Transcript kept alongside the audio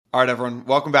All right, everyone.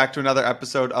 Welcome back to another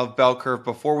episode of Bell Curve.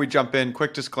 Before we jump in,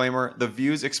 quick disclaimer. The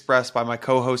views expressed by my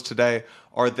co-host today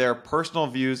are their personal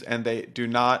views, and they do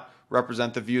not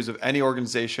represent the views of any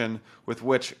organization with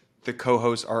which the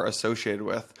co-hosts are associated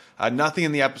with. Nothing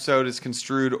in the episode is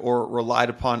construed or relied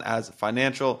upon as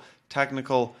financial,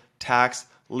 technical, tax,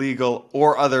 legal,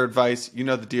 or other advice. You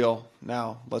know the deal.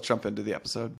 Now, let's jump into the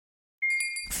episode.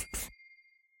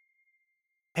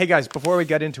 Hey guys, before we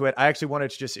get into it, I actually wanted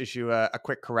to just issue a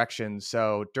quick correction.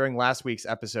 So during last week's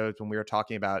episode, when we were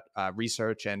talking about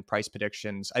research and price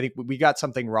predictions, I think we got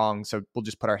something wrong. So we'll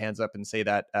just put our hands up and say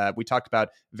that we talked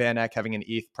about Van Eck having an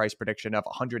ETH price prediction of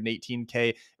 118K.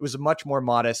 It was a much more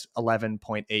modest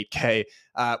 11.8K,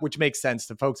 which makes sense.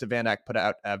 The folks at Van Eck put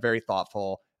out very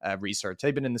thoughtful research.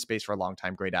 They've been in the space for a long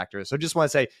time, great actors. So just want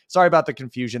to say, sorry about the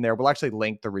confusion there. We'll actually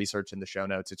link the research in the show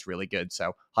notes. It's really good.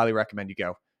 So highly recommend you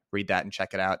go read that and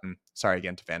check it out. And sorry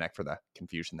again to Van Eck for the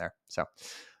confusion there. So,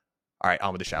 all right,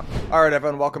 on with the show. All right,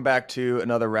 everyone, welcome back to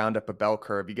another roundup of Bell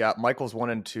Curve. You got Michael's 1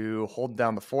 and 2 holding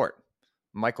down the fort.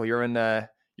 Michael, you're in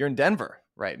Denver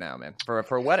right now, man, for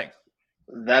a wedding.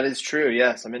 That is true.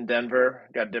 Yes, I'm in Denver.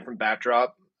 Got a different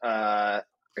backdrop.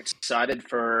 Excited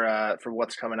for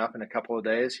what's coming up in a couple of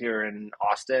days here in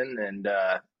Austin, and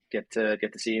get to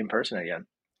see you in person again.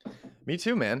 Me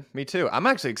too, man. Me too. I'm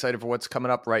actually excited for what's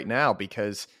coming up right now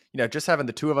because, just having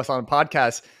the two of us on a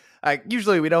podcast,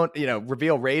 usually we don't,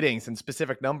 reveal ratings and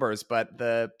specific numbers, but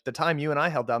the time you and I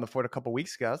held down the fort a couple of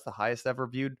weeks ago, that's the highest ever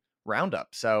viewed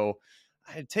roundup. So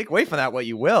I take away from that what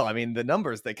you will. I mean, the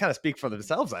numbers, they kind of speak for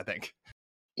themselves, I think.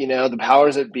 The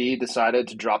powers that be decided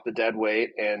to drop the dead weight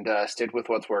and stick with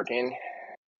what's working.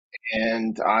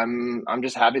 And I'm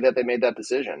just happy that they made that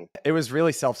decision. It was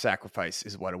really self-sacrifice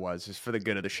is what it was. It's for the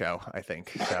good of the show, I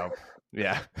think. So,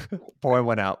 yeah. Pouring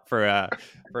one out for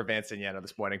Vance and Yano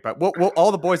this morning. But we'll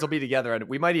all the boys will be together, and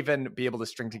we might even be able to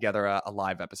string together a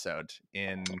live episode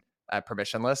in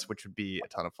permissionless, which would be a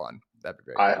ton of fun. That'd be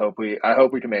great. I hope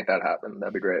we can make that happen.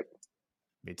 That'd be great.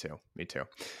 Me too.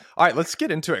 All right, let's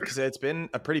get into it because it's been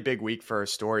a pretty big week for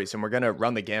stories, and we're going to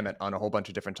run the gamut on a whole bunch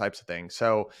of different types of things.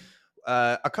 So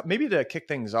maybe to kick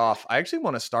things off, I actually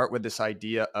want to start with this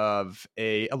idea of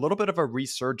a little bit of a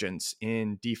resurgence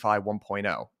in DeFi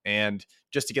 1.0. And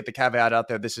just to get the caveat out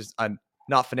there, this is a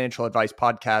not financial advice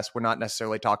podcast. We're not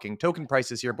necessarily talking token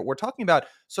prices here, but we're talking about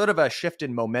sort of a shift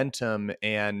in momentum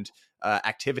and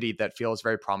activity that feels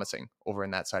very promising over in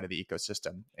that side of the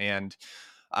ecosystem. And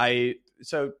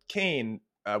so Kane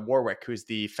Warwick, who's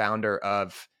the founder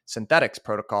of Synthetics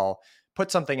Protocol, put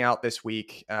something out this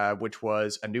week, which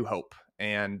was A New Hope.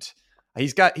 And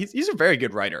he's a very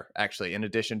good writer, actually, in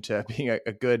addition to being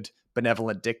a good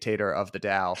benevolent dictator of the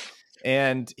DAO.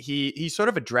 And he sort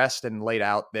of addressed and laid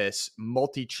out this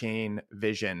multi-chain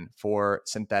vision for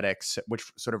Synthetics, which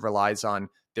sort of relies on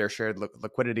their shared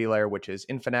liquidity layer, which is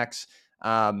Infinex.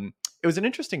 It was an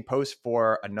interesting post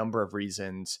for a number of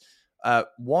reasons.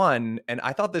 One, and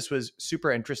I thought this was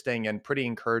super interesting and pretty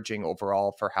encouraging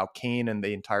overall for how Kane and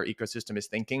the entire ecosystem is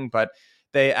thinking, but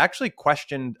they actually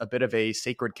questioned a bit of a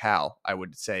sacred cow, I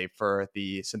would say, for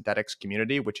the Synthetics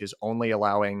community, which is only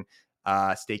allowing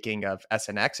staking of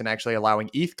SNX and actually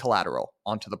allowing ETH collateral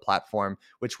onto the platform,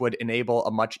 which would enable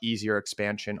a much easier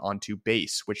expansion onto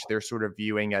Base, which they're sort of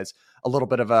viewing as a little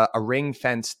bit of a ring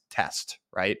fence test,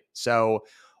 right? So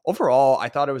overall, I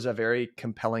thought it was a very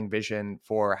compelling vision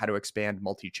for how to expand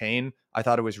multi-chain. I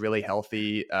thought it was really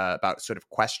healthy about sort of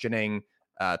questioning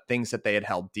things that they had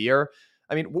held dear.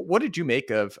 I mean, what did you make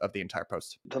of the entire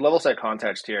post? To level set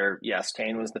context here, yes,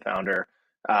 Kane was the founder.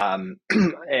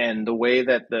 And the way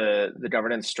that the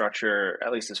governance structure,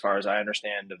 at least as far as I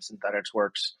understand, of Synthetics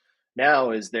works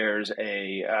now is there's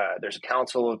a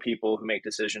council of people who make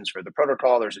decisions for the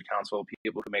protocol. There's a council of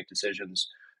people who make decisions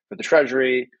for the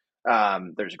treasury.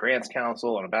 There's a grants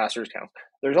council, an ambassadors council.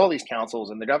 There's all these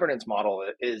councils, and the governance model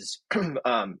is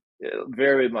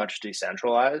very much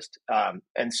decentralized.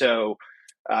 And so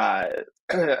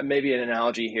maybe an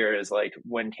analogy here is like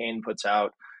when Kane puts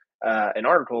out an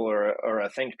article or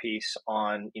a think piece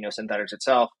on Synthetics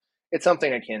itself, it's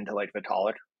something akin to like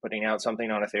Vitalik putting out something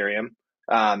on Ethereum.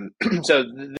 So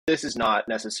this is not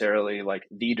necessarily like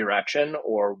the direction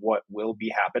or what will be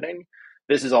happening.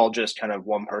 This is all just kind of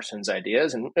one person's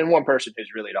ideas and one person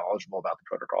who's really knowledgeable about the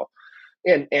protocol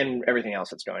and everything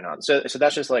else that's going on. So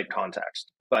that's just like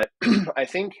context. But I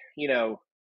think,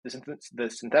 the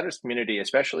Synthetics community,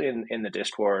 especially in the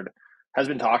Discord, has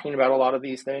been talking about a lot of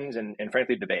these things and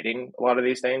frankly debating a lot of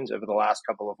these things over the last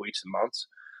couple of weeks and months,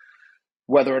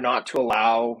 whether or not to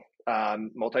allow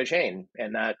multi-chain.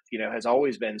 And that, has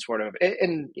always been sort of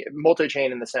in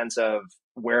multi-chain in the sense of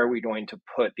where are we going to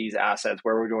put these assets?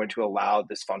 Where are we going to allow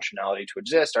this functionality to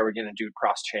exist? Are we going to do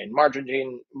cross-chain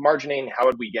margining? How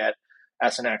would we get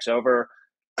SNX over?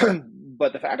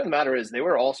 But the fact of the matter is they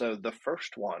were also the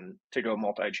first one to go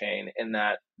multi-chain, in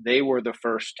that they were the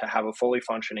first to have a fully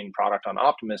functioning product on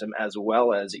Optimism as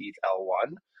well as ETH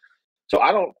L1. So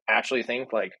I don't actually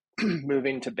think like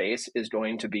moving to Base is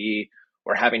going to be,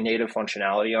 or having native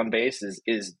functionality on Base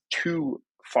is too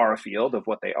far afield of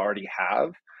what they already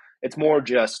have. It's more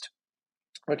just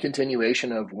a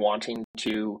continuation of wanting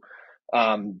to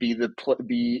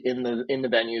be in the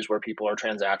venues where people are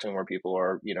transacting, where people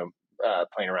are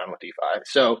playing around with DeFi.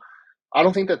 So I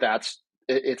don't think that's.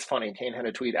 It's funny. Kane had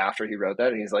a tweet after he wrote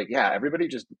that, and he's like, "Yeah, everybody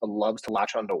just loves to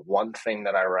latch onto one thing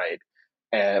that I write,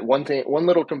 one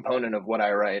little component of what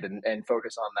I write, and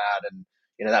focus on that, and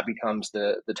that becomes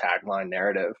the tagline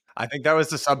narrative." I think that was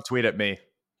the subtweet at me,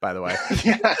 by the way.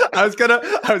 Yeah. I was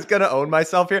gonna own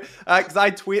myself here, because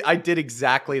I did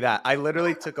exactly that. I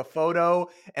literally took a photo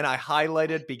and I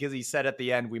highlighted, because he said at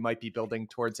the end we might be building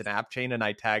towards an app chain, and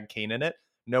I tagged Kane in it.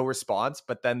 No response,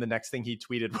 but then the next thing he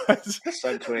tweeted was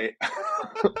subtweet.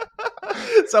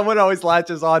 Someone always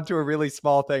latches on to a really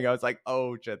small thing. I was like,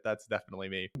 oh shit, that's definitely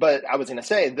me. But I was going to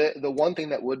say, the one thing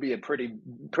that would be a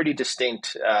pretty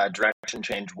distinct direction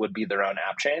change would be their own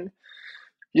app chain.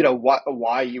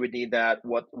 Why you would need that,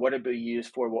 what it would be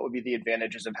used for, what would be the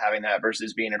advantages of having that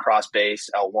versus being across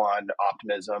Base, L1,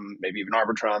 Optimism, maybe even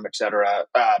Arbitrum, etc.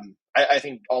 I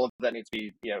think all of that needs to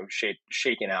be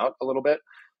shaken out a little bit.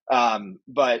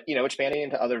 But expanding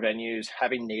into other venues,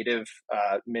 having native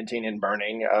minting and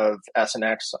burning of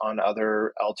SNX on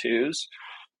other L2s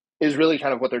is really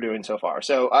kind of what they're doing so far.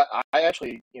 So I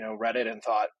actually read it and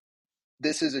thought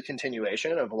this is a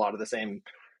continuation of a lot of the same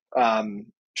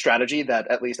strategy that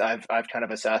at least I've kind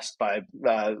of assessed by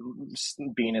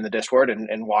being in the Discord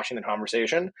and watching the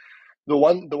conversation. The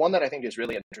one that I think is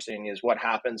really interesting is what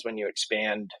happens when you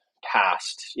expand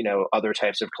past other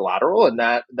types of collateral, and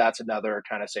that's another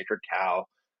kind of sacred cow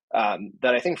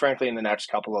that I think, frankly, in the next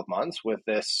couple of months with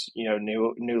this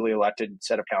newly elected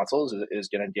set of councils is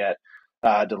going to get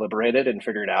deliberated and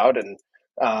figured out. And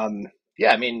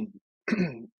I mean,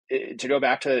 to go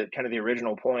back to kind of the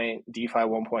original point, DeFi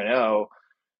 1.0,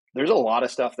 there's a lot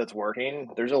of stuff that's working.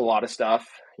 There's a lot of stuff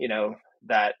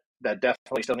that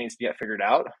definitely still needs to get figured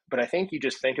out. But I think you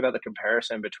just think about the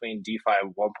comparison between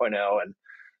DeFi 1.0 and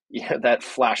that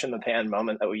flash in the pan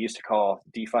moment that we used to call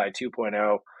DeFi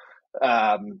 2.0.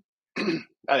 I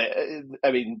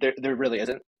mean, there really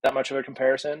isn't that much of a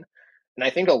comparison. And I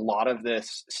think a lot of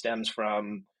this stems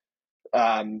from,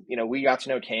 we got to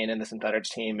know Kane and the Synthetics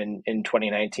team in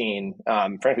 2019,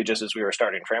 frankly, just as we were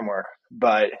starting Framework,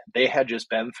 but they had just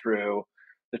been through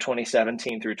the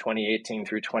 2017 through 2018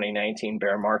 through 2019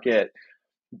 bear market.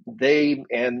 They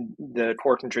and the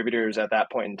core contributors at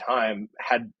that point in time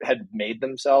had made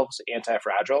themselves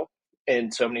anti-fragile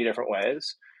in so many different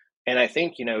ways. And I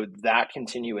think, that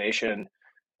continuation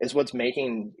is what's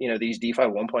making, these DeFi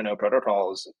 1.0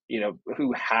 protocols,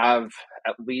 who have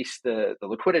at least the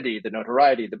liquidity, the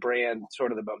notoriety, the brand,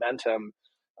 sort of the momentum,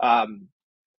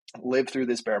 live through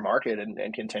this bear market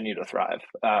and continue to thrive.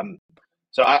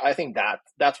 So I think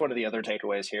that's one of the other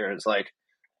takeaways here is like,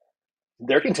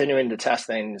 they're continuing to test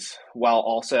things while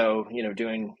also,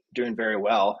 doing very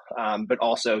well, but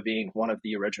also being one of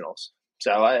the originals.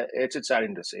 So it's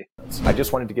exciting to see. I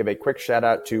just wanted to give a quick shout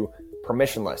out to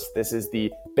Permissionless. This is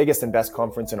the biggest and best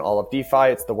conference in all of DeFi.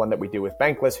 It's the one that we do with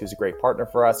Bankless, who's a great partner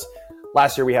for us.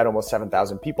 Last year, we had almost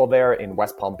 7,000 people there in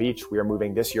West Palm Beach. We are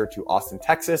moving this year to Austin,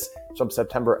 Texas, from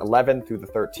September 11th through the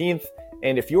 13th.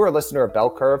 And if you are a listener of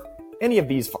Bell Curve, any of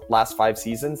these last 5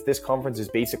 seasons, this conference is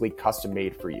basically custom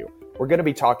made for you. We're going to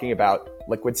be talking about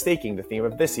liquid staking, the theme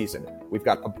of this season. We've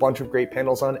got a bunch of great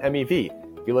panels on MEV.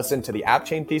 If you listen to the app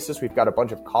chain thesis, we've got a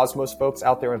bunch of Cosmos folks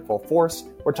out there in full force.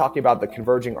 We're talking about the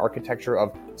converging architecture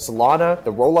of Solana,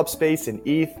 the roll-up space in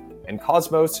ETH, and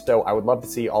Cosmos. So I would love to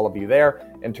see all of you there.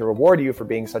 And to reward you for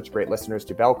being such great listeners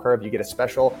to Bell Curve, you get a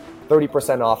special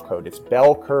 30% off code. It's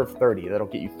BellCurve30. That'll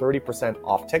get you 30%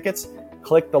 off tickets.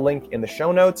 Click the link in the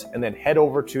show notes and then head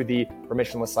over to the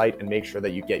Permissionless site and make sure that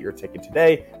you get your ticket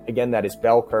today. Again, that is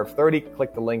BellCurve30.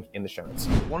 Click the link in the show notes.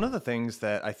 One of the things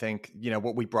that I think,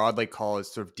 what we broadly call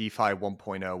is sort of DeFi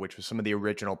 1.0, which was some of the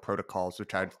original protocols,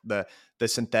 which had the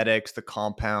synthetics, the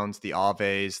compounds, the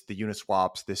Aves, the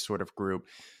Uniswaps, this sort of group.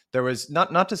 There was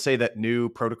not to say that new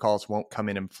protocols won't come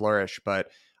in and flourish,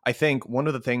 but I think one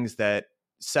of the things that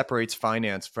separates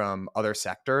finance from other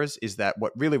sectors is that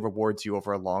what really rewards you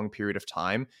over a long period of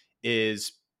time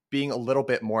is being a little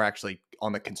bit more actually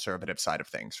on the conservative side of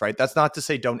things, right? That's not to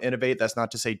say don't innovate. That's not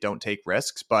to say don't take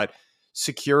risks, but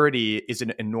security is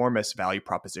an enormous value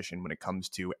proposition when it comes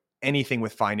to anything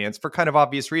with finance for kind of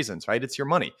obvious reasons, right? It's your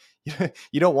money.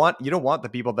 You don't want the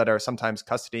people that are sometimes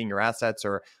custodying your assets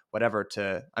or whatever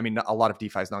to, I mean, a lot of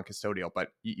DeFi is non-custodial, but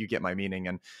you get my meaning.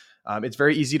 And it's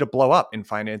very easy to blow up in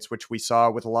finance, which we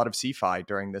saw with a lot of CeFi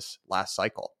during this last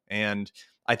cycle. And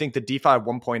I think the DeFi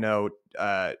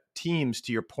 1.0 teams,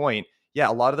 to your point, yeah,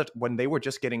 a lot of when they were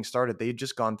just getting started, they had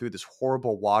just gone through this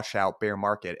horrible washout bear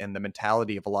market. And the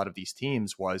mentality of a lot of these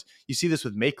teams was, you see this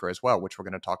with Maker as well, which we're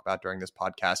going to talk about during this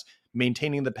podcast,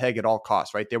 maintaining the peg at all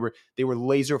costs, right? They were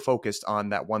laser focused on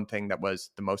that one thing that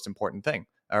was the most important thing,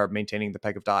 or maintaining the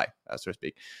peg of DAI, so to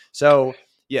speak. So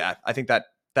yeah, I think that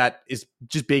is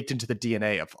just baked into the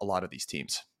DNA of a lot of these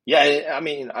teams. Yeah, I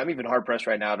mean, I'm even hard pressed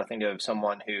right now to think of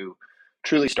someone who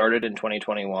truly started in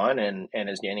 2021 and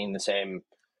is gaining the same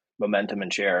momentum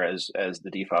and share as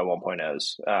the DeFi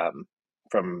 1.0s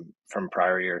from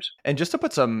prior years. And just to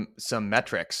put some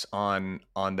metrics on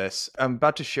this, I'm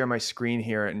about to share my screen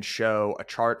here and show a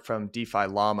chart from DeFi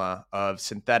Llama of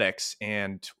synthetics,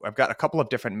 and I've got a couple of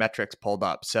different metrics pulled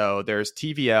up. So there's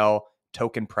TVL,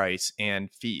 token price, and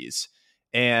fees.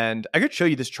 And I could show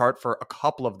you this chart for a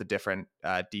couple of the different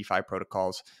DeFi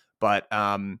protocols, but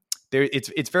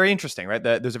it's very interesting, right?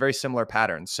 There's a very similar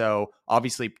pattern. So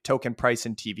obviously token price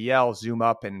and TVL zoom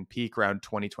up and peak around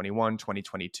 2021,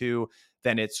 2022.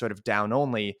 Then it's sort of down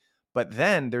only. But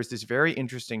then there's this very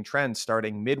interesting trend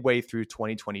starting midway through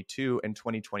 2022 and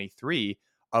 2023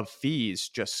 of fees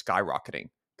just skyrocketing,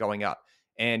 going up.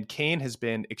 And Kane has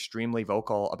been extremely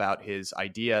vocal about his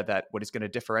idea that what is going to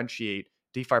differentiate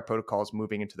DeFi protocols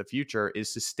moving into the future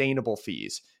is sustainable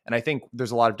fees. And I think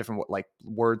there's a lot of different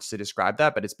words to describe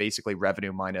that, but it's basically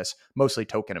revenue minus mostly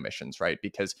token emissions, right?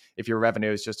 Because if your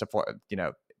revenue is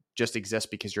just exists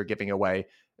because you're giving away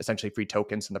essentially free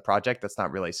tokens in the project, that's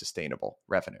not really sustainable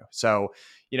revenue. So,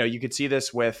 you could see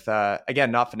this with,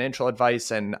 again, not financial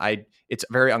advice. And it's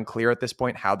very unclear at this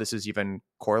point how this is even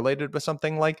correlated with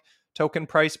something like token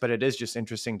price, but it is just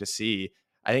interesting to see.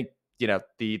 I think,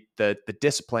 the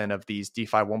discipline of these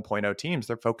DeFi 1.0 teams,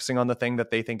 they're focusing on the thing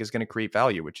that they think is going to create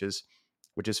value, which is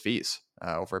fees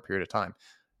over a period of time.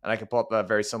 And I can pull up a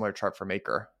very similar chart for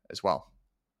Maker as well.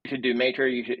 You could do Maker,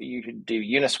 you could do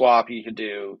Uniswap, you could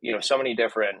do so many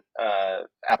different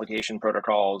application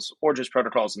protocols or just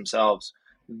protocols themselves.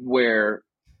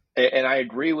 And I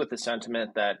agree with the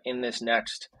sentiment that in this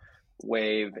next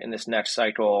wave, in this next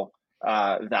cycle,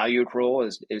 value accrual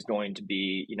is going to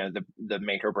be the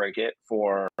make or break it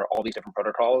for all these different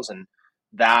protocols, and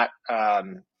that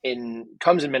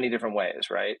comes in many different ways,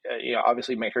 right?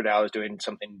 Obviously MakerDAO is doing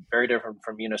something very different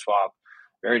from Uniswap,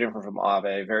 very different from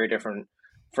Aave, very different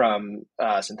from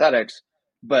synthetics,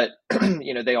 but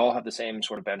they all have the same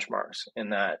sort of benchmarks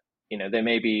in that they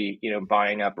may be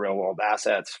buying up real world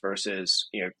assets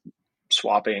versus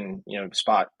swapping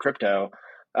spot crypto.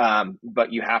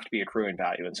 But you have to be accruing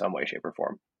value in some way, shape, or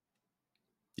form.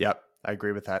 Yep, I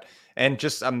agree with that. And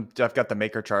just I've got the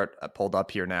Maker chart pulled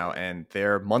up here now, and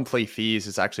their monthly fees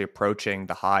is actually approaching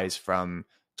the highs from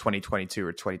 2022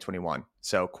 or 2021.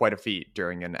 So quite a feat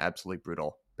during an absolutely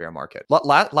brutal bear market.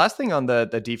 Last thing on the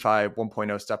DeFi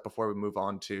 1.0 stuff before we move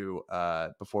on to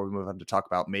talk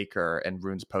about Maker and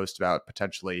Rune's post about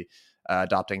potentially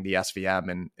adopting the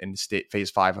SVM in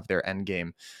phase 5 of their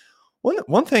endgame.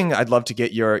 One thing I'd love to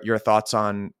get your thoughts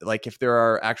on, like if there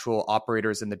are actual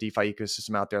operators in the DeFi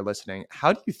ecosystem out there listening,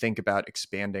 how do you think about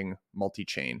expanding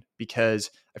multi-chain? Because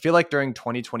I feel like during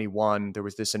 2021, there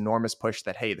was this enormous push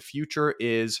that, hey, the future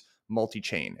is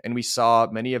multi-chain. And we saw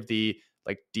many of the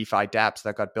like DeFi dApps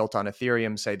that got built on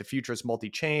Ethereum say the future is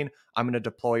multi-chain. I'm going to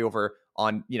deploy over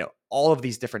on, all of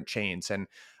these different chains. And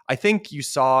I think you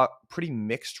saw pretty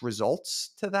mixed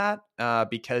results to that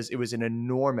because it was an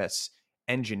enormous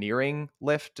engineering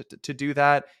lift to do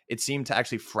that. It seemed to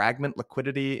actually fragment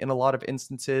liquidity in a lot of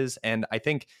instances. And I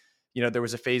think, there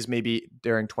was a phase maybe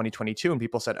during 2022 and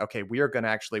people said, okay, we are going to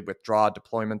actually withdraw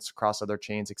deployments across other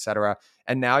chains, et cetera.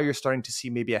 And now you're starting to see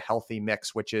maybe a healthy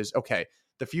mix, which is, okay,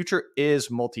 the future is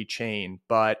multi-chain,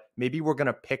 but maybe we're going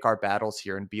to pick our battles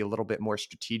here and be a little bit more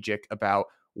strategic about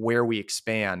where we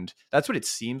expand. That's what it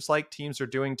seems like teams are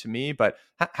doing to me. But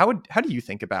how do you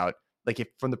think about, like, if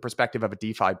from the perspective of a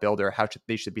DeFi builder, how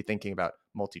they should be thinking about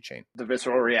multi-chain? The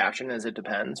visceral reaction is it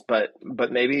depends, but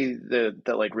maybe the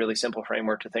like really simple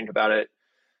framework to think about it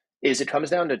is it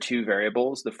comes down to two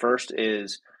variables. The first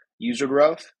is user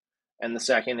growth, and the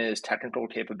second is technical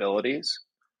capabilities,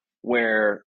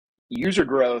 where user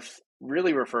growth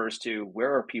really refers to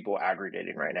where are people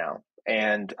aggregating right now.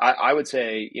 And I would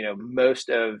say, most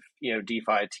of,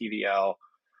 DeFi TVL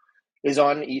is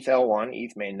on ETH L1,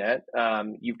 ETH mainnet.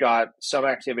 You've got some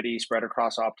activity spread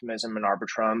across Optimism and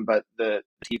Arbitrum, but the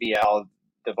TVL,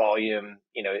 the volume,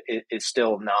 is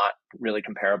still not really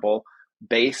comparable.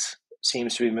 Base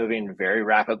seems to be moving very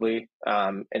rapidly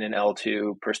in an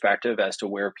L2 perspective as to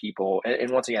where people, and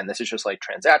once again, this is just like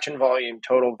transaction volume,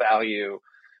 total value,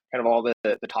 kind of all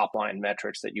the top line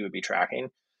metrics that you would be tracking.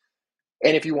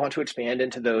 And if you want to expand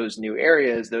into those new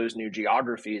areas, those new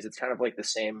geographies, it's kind of like the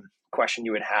same question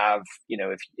you would have,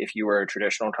 if you were a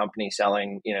traditional company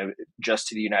selling, just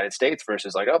to the United States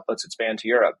versus like, oh, let's expand to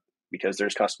Europe because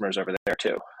there's customers over there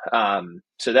too.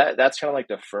 So that's kind of like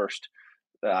the first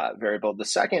variable. The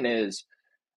second is,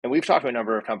 and we've talked to a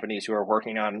number of companies who are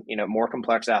working on, more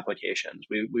complex applications.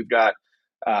 We've got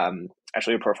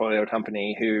actually a portfolio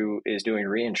company who is doing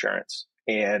reinsurance,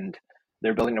 and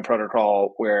they're building a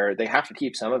protocol where they have to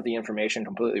keep some of the information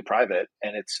completely private,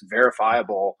 and it's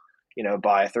verifiable,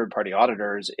 by third-party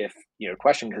auditors if,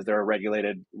 questioned, because they're a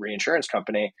regulated reinsurance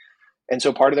company. And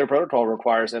so part of their protocol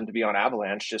requires them to be on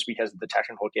Avalanche just because of the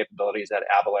technical capabilities that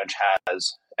Avalanche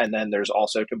has. And then there's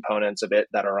also components of it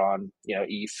that are on,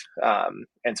 ETH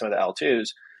and some of the L2s.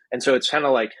 And so it's kind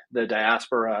of like the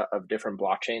diaspora of different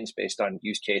blockchains based on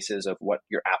use cases of what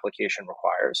your application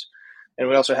requires. And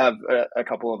we also have a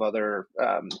couple of other,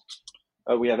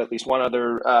 we have at least one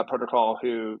other protocol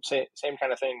who, same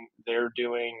kind of thing. They're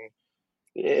doing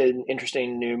an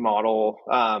interesting new model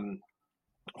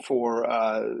for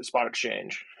spot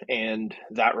exchange, and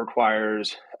that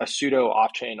requires a pseudo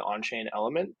off-chain on-chain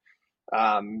element,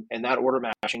 and that order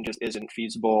matching just isn't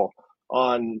feasible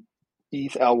on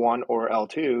ETH L1 or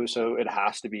L2, so it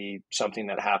has to be something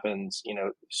that happens,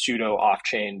 pseudo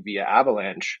off-chain via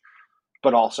Avalanche,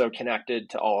 but also connected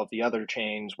to all of the other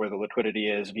chains where the liquidity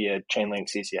is via Chainlink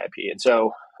CCIP. And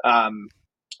so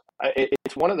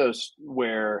it's one of those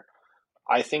where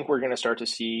I think we're going to start to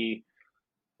see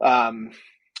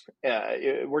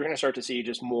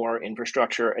just more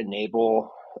infrastructure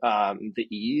enable the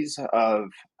ease of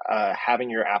having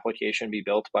your application be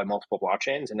built by multiple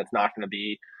blockchains, and it's not going to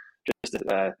be just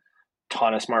a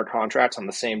ton of smart contracts on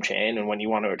the same chain. And when you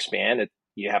want to expand,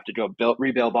 you have to go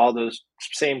rebuild all those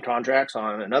same contracts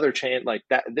on another chain like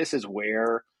that. This is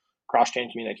where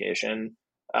cross-chain communication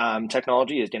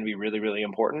technology is going to be really, really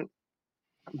important.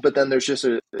 But then there's just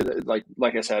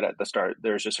like I said at the start,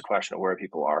 there's just a question of where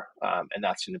people are, and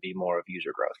that's going to be more of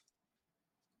user growth.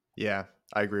 Yeah,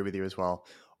 I agree with you as well.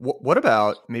 What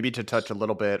about, maybe to touch a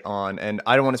little bit on, and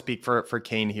I don't want to speak for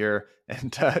Kane here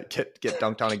and get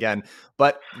dunked on again,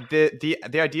 but the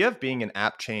idea of being an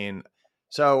app chain.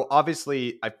 So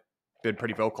obviously I've been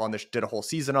pretty vocal on this, did a whole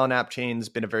season on app chains,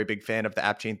 been a very big fan of the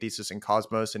app chain thesis in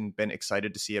Cosmos, and been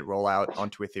excited to see it roll out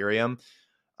onto Ethereum.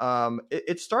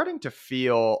 It's starting to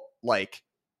feel like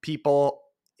people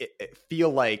feel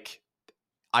like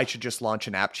I should just launch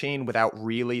an app chain without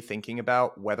really thinking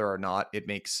about whether or not it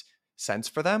makes sense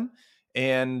for them.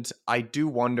 And I do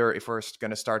wonder if we're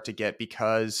going to start to get,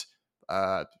 because,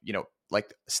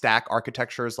 like stack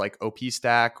architectures like OP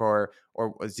Stack or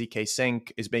ZK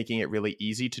Sync is making it really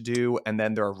easy to do. And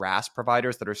then there are RAS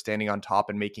providers that are standing on top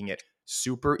and making it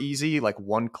super easy, like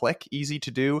one click easy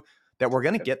to do, that we're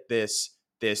going to get this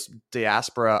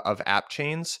diaspora of app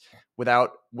chains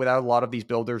without a lot of these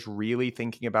builders really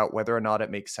thinking about whether or not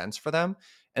it makes sense for them.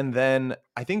 And then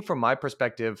I think from my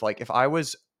perspective, like if I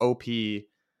was OP, the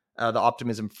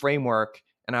Optimism framework,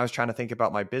 and I was trying to think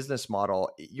about my business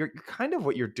model, you're kind of,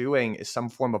 what you're doing is some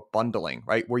form of bundling,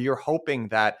 right? Where you're hoping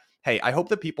that, hey, I hope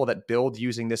the people that build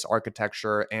using this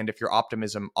architecture, and if you're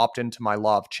Optimism, opt into my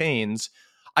law of chains,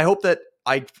 I hope that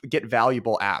I get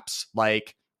valuable apps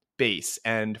like Base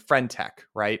and Friendtech,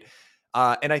 right?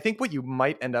 And I think what you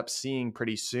might end up seeing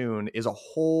pretty soon is a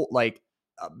whole, like,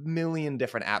 a million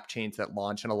different app chains that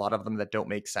launch, and a lot of them that don't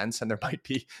make sense. And there might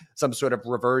be some sort of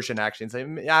reversion action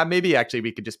saying, yeah, maybe actually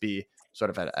we could just be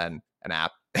sort of an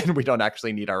app, and we don't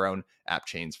actually need our own app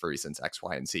chains for reasons X,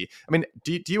 Y, and Z. I mean,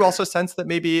 do you also sense that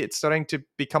maybe it's starting to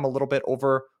become a little bit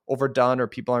overdone, or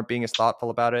people aren't being as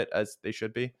thoughtful about it as they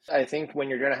should be? I think when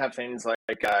you're going to have things like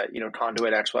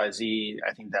conduit XYZ,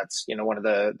 I think that's one of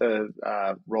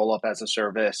the roll up as a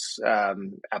service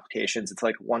applications. It's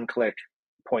like one click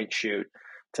point shoot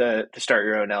to start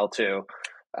your own L2.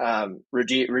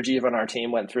 Rajiv on our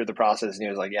team went through the process, and he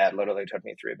was like, yeah, it literally took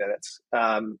me 3 minutes.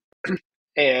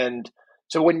 And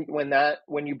so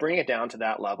when you bring it down to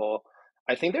that level,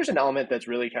 I think there's an element that's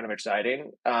really kind of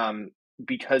exciting,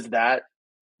 because that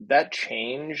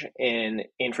change in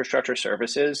infrastructure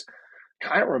services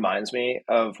kind of reminds me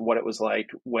of what it was like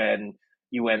when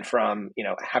You went from,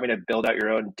 having to build out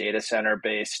your own data center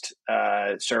based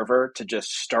server to just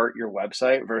start your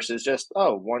website versus just,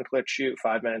 one click shoot,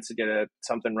 5 minutes to get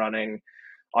something running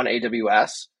on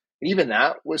AWS. Even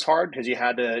that was hard because you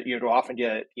had to often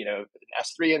get an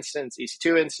S3 instance,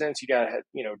 EC2 instance. You got to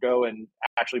go and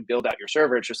actually build out your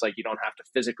server. It's just like you don't have to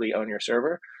physically own your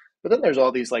server. But then there's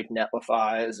all these like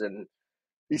Netlifys and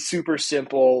these super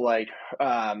simple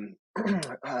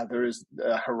there was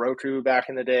Heroku back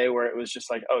in the day where it was just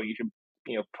like, you could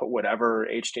put whatever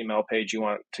HTML page you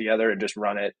want together and just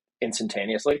run it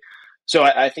instantaneously. So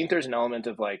I think there's an element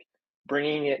of like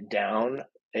bringing it down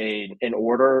an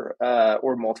order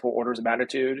or multiple orders of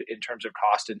magnitude in terms of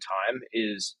cost and time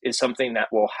is something that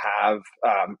will have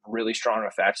really strong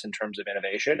effects in terms of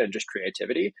innovation and just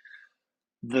creativity.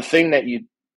 The thing that you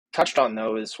touched on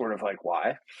though is sort of like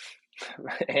why.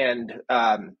 And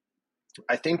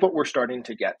I think what we're starting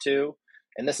to get to,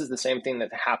 and this is the same thing that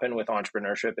happened with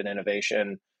entrepreneurship and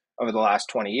innovation over the last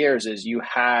 20 years, is you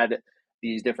had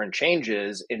these different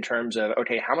changes in terms of,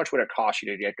 okay, how much would it cost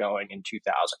you to get going in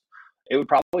 2000? It would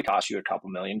probably cost you a couple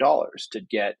 $1,000,000 to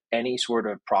get any sort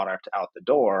of product out the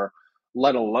door,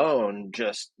 let alone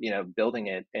just, building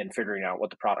it and figuring out what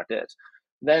the product is.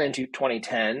 Then into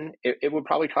 2010, it would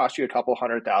probably cost you a couple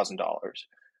 $100,000.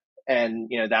 And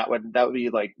that would be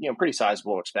like pretty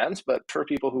sizable expense, but for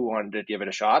people who wanted to give it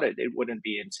a shot, it wouldn't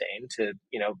be insane to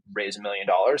raise $1 million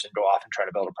and go off and try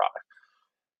to build a product.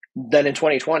 Then in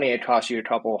 2020, it costs you a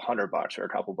couple $100 or a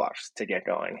couple bucks to get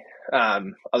going,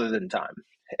 other than time.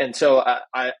 And so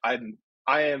I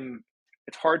am.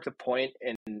 It's hard to point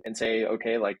and say,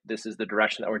 okay, like this is the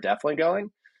direction that we're definitely going,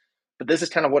 but this is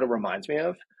kind of what it reminds me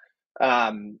of.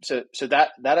 So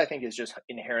that I think is just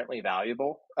inherently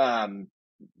valuable.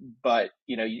 But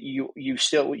you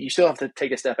still have to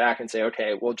take a step back and say,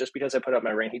 okay, well, just because I put up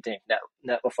my rinky-dink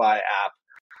Netlify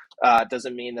app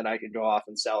doesn't mean that I could go off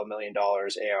and sell $1 million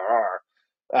ARR.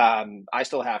 I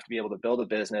still have to be able to build a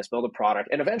business, build a product,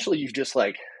 and eventually you just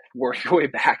like work your way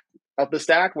back up the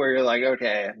stack where you're like,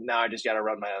 okay, now I just got to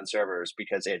run my own servers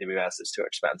because AWS is too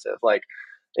expensive. Like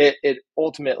it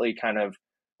ultimately kind of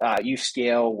you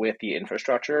scale with the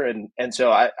infrastructure. And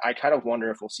so I kind of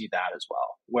wonder if we'll see that as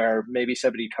well, where maybe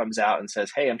somebody comes out and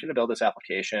says, hey, I'm going to build this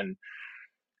application.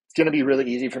 It's going to be really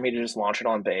easy for me to just launch it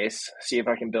on base, see if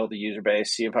I can build a user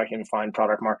base, see if I can find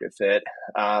product market fit.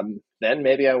 Then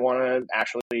maybe I want to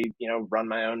actually, run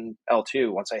my own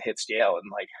L2 once I hit scale. And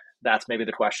like, that's maybe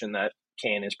the question that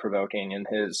Kane is provoking in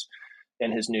his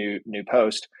new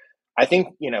post. I think,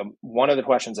 one of the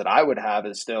questions that I would have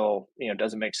is still,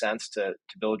 does it make sense to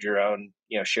build your own,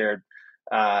 shared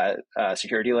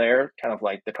security layer, kind of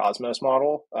like the Cosmos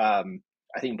model? I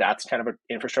think that's kind of an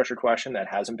infrastructure question that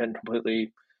hasn't been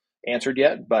completely answered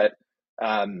yet. But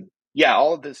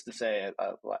all of this to say,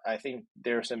 I think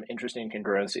there are some interesting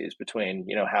congruencies between,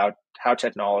 how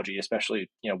technology,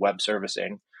 especially, web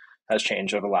servicing, has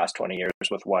changed over the last 20 years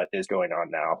with what is going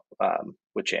on now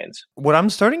with chains. What I'm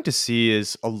starting to see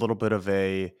is a little bit of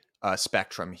a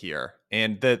spectrum here,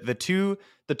 and the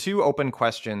two open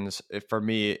questions for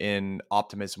me in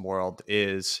optimism world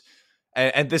is,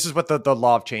 and this is what the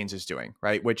law of chains is doing,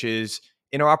 right? Which is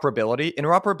interoperability.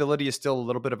 Interoperability is still a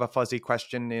little bit of a fuzzy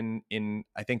question in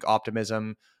I think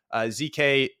optimism.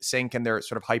 ZK Sync and their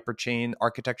sort of hyperchain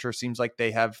architecture seems like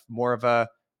they have more of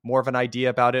an idea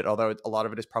about it, although a lot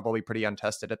of it is probably pretty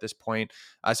untested at this point.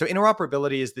 So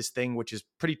interoperability is this thing which is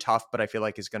pretty tough, but I feel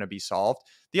like is going to be solved.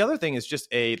 The other thing is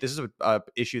just this is a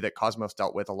issue that Cosmos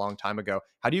dealt with a long time ago.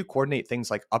 How do you coordinate things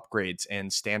like upgrades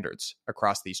and standards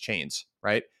across these chains,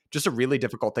 right? Just a really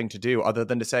difficult thing to do, other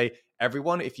than to say,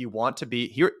 everyone, if you want to be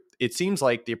here, it seems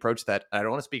like the approach that, I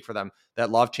don't want to speak for them, that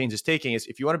Law of Chains is taking is,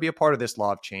 if you want to be a part of this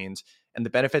Law of Chains and the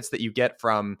benefits that you get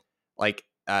from like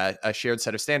a shared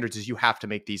set of standards, is you have to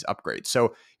make these upgrades.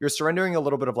 So you're surrendering a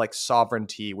little bit of like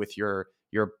sovereignty with your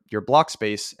block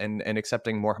space and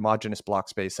accepting more homogeneous block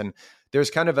space. And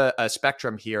there's kind of a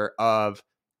spectrum here of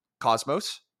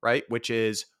Cosmos, right? Which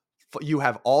is you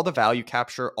have all the value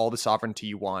capture, all the sovereignty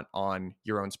you want on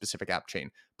your own specific app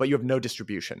chain, but you have no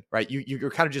distribution, right?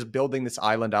 You're kind of just building this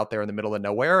island out there in the middle of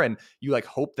nowhere, and you like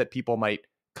hope that people might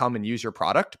come and use your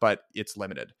product, but it's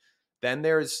limited. Then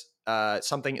there's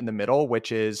something in the middle,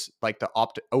 which is like the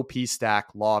OP stack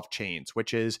law of chains,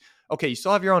 which is, okay, you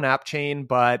still have your own app chain,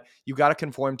 but you got to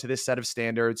conform to this set of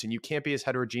standards, and you can't be as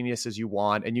heterogeneous as you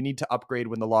want, and you need to upgrade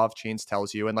when the law of chains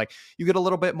tells you. And like, you get a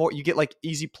little bit more, you get like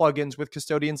easy plugins with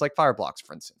custodians like Fireblocks,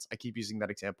 for instance. I keep using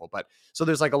that example, but so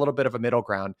there's like a little bit of a middle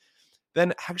ground.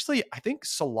 Then actually, I think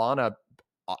Solana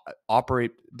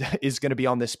is going to be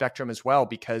on this spectrum as well,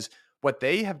 because what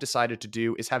they have decided to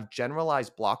do is have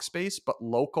generalized block space, but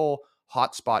local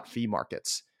hotspot fee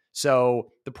markets.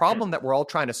 So the problem that we're all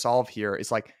trying to solve here is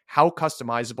like, how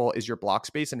customizable is your block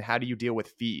space and how do you deal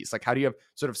with fees? Like, how do you have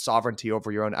sort of sovereignty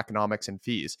over your own economics and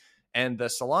fees? And the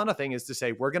Solana thing is to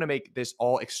say, we're going to make this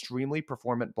all extremely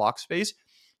performant block space.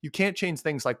 You can't change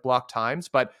things like block times,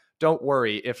 but don't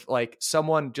worry. If like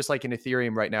someone, just like in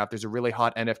Ethereum right now, if there's a really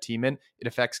hot NFT mint, it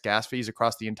affects gas fees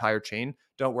across the entire chain.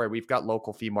 Don't worry. We've got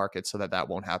local fee markets so that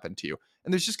won't happen to you.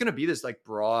 And there's just going to be this like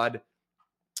broad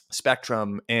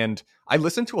spectrum. And I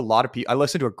listened to a lot of people. I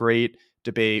listened to a great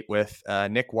debate with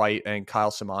Nick White and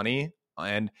Kyle Samani,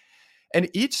 and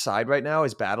each side right now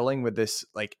is battling with this,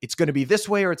 like, it's going to be this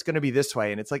way or it's going to be this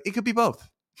way. And it's like, it could be both.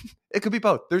 It could be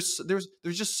both. There's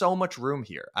just so much room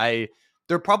here.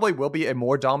 There probably will be a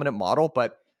more dominant model,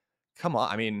 but come on.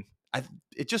 I mean,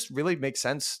 it just really makes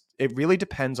sense. It really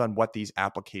depends on what these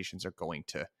applications are going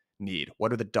to need.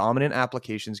 What are the dominant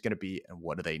applications going to be and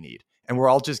what do they need? And we're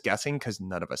all just guessing because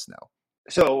none of us know.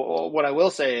 So what I will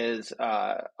say is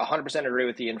 100% agree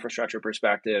with the infrastructure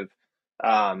perspective.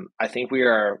 I think we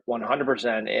are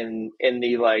 100% in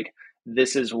the like,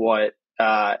 this is what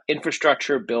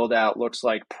infrastructure build out looks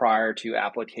like prior to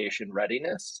application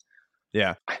readiness.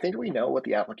 Yeah. I think we know what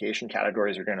the application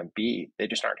categories are going to be. They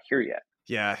just aren't here yet.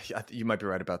 Yeah, you might be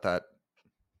right about that.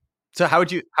 So how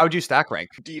would you stack rank?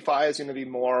 DeFi is going to be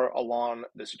more along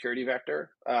the security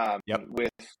vector,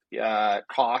 with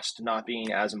cost not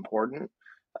being as important.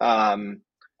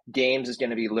 Games is going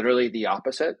to be literally the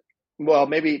opposite. Well,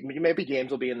 maybe games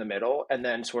will be in the middle, and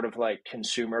then sort of like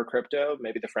consumer crypto,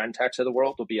 maybe the friend techs of the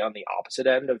world will be on the opposite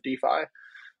end of DeFi,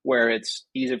 where it's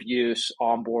ease of use,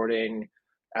 onboarding,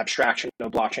 abstraction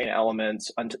of blockchain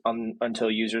elements until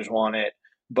users want it.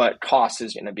 But cost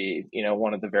is going to be,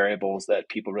 one of the variables that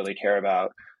people really care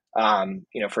about.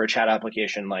 For a chat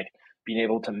application, like being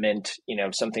able to mint,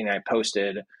 something I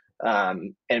posted,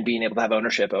 and being able to have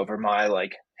ownership over my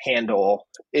like handle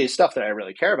is stuff that I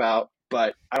really care about.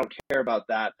 But I don't care about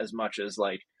that as much as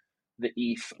like the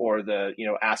ETH or the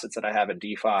assets that I have in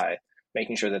DeFi,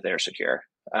 making sure that they're secure.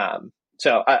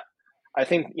 So I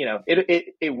think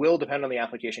it will depend on the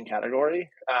application category.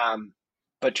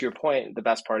 But to your point, the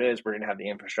best part is we're going to have the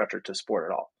infrastructure to support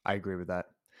it all. I agree with that.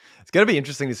 It's going to be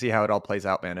interesting to see how it all plays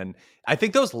out, man. And I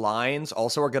think those lines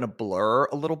also are going to blur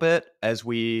a little bit as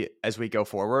we go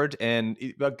forward. And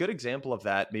a good example of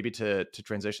that, maybe to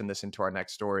transition this into our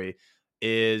next story,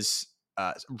 is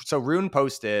so Rune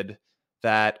posted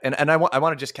that, and I want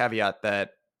to just caveat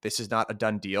that this is not a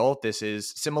done deal. This is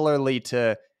similarly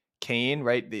to Kane,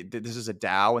 right? This is a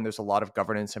DAO and there's a lot of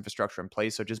governance infrastructure in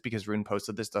place. So just because Rune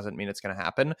posted this doesn't mean it's going to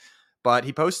happen. But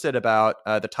he posted about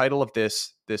the title of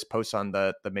this post on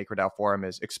the MakerDAO forum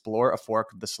is "Explore a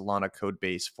Fork of the Solana Code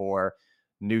Base for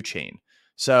New Chain."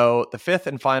 So the fifth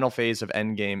and final phase of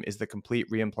Endgame is the complete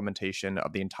reimplementation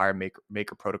of the entire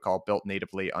Maker protocol built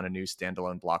natively on a new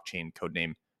standalone blockchain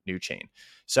codename New Chain.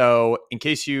 So in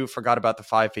case you forgot about the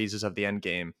 5 phases of the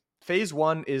Endgame, Phase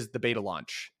 1 is the beta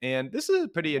launch. And this is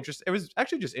pretty interesting. It was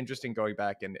actually just interesting going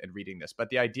back and reading this.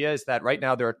 But the idea is that right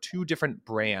now there are 2 different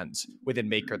brands within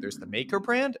Maker. There's the Maker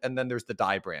brand and then there's the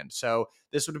DAI brand. So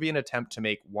this would be an attempt to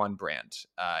make one brand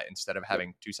instead of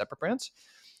having 2 separate brands.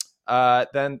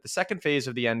 Then the second phase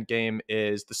of the end game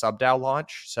is the sub-DAO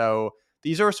launch. So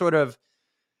these are sort of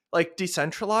like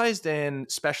decentralized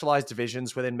and specialized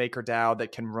divisions within MakerDAO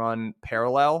that can run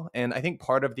parallel. And I think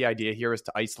part of the idea here is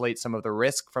to isolate some of the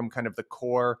risk from kind of the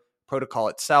core protocol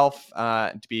itself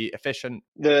to be efficient.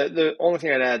 The only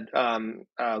thing I'd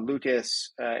add,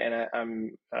 Lucas, and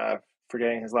I'm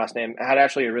forgetting his last name, had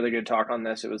actually a really good talk on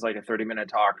this. It was like a 30-minute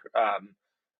talk.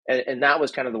 And that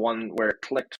was kind of the one where it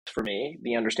clicked for me,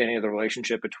 the understanding of the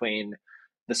relationship between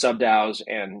the sub-DAOs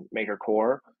and Maker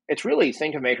Core. It's really,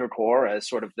 think of Maker Core as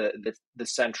sort of the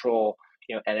central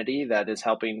entity that is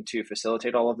helping to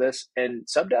facilitate all of this. And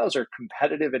sub-DAOs are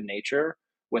competitive in nature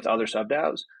with other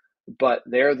sub-DAOs, but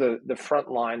they're the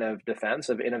front line of defense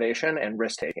of innovation and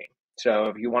risk-taking. So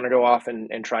if you want to go off and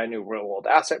try a new real-world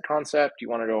asset concept, you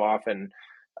want to go off and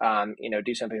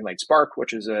do something like Spark,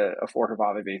 which is a fork of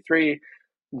Aave v3,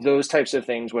 those types of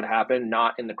things would happen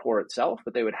not in the core itself,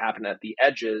 but they would happen at the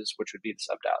edges, which would be the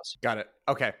sub-DAOs. Got it.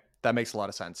 Okay. That makes a lot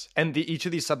of sense. And each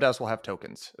of these sub-DAOs will have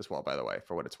tokens as well, by the way,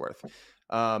 for what it's worth.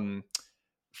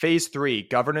 Phase 3,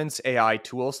 governance AI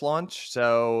tools launch.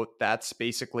 So that's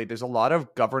basically, there's a lot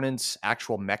of governance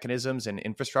actual mechanisms and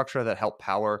infrastructure that help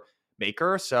power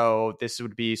Maker. So this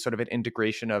would be sort of an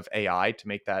integration of AI to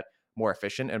make that more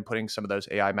efficient and putting some of those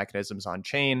AI mechanisms on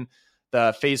chain.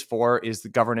 The phase 4 is the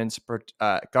governance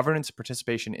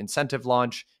participation incentive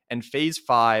launch. And phase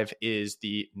 5 is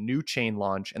the new chain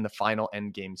launch and the final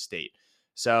end game state.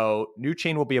 So New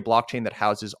Chain will be a blockchain that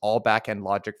houses all backend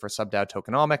logic for subDAO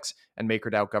tokenomics and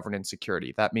MakerDAO governance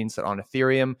security. That means that on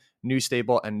Ethereum, New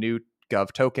Stable and New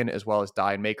Gov token, as well as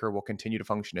DAI and Maker, will continue to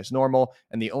function as normal.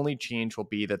 And the only change will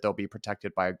be that they'll be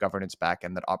protected by a governance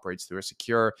backend that operates through a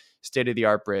secure,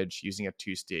 state-of-the-art bridge using a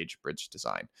two-stage bridge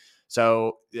design.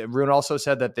 So Rune also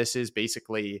said that this is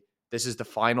the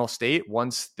final state.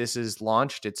 Once this is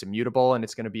launched, it's immutable and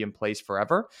it's going to be in place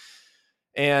forever.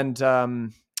 And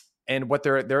what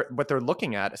they're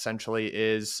looking at essentially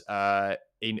is a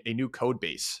new code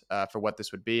base for what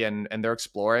this would be, and they're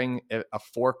exploring a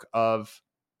fork of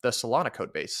the Solana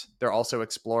code base. They're also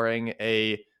exploring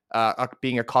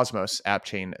being a Cosmos app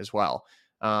chain as well.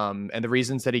 And the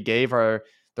reasons that he gave are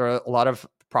there are a lot of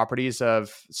properties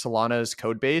of Solana's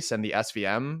code base and the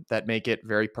SVM that make it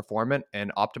very performant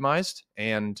and optimized,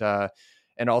 and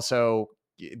also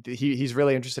he's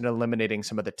really interested in eliminating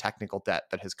some of the technical debt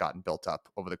that has gotten built up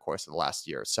over the course of the last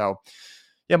year. So,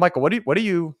 yeah, Michael, what do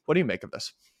you make of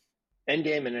this?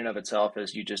 Endgame in and of itself,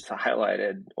 as you just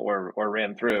highlighted or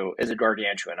ran through, is a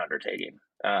gargantuan undertaking.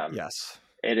 Yes,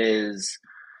 it is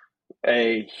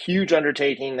a huge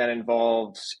undertaking that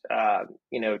involves,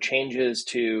 changes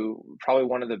to probably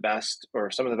one of the best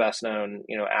or some of the best known,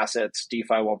 assets,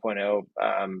 DeFi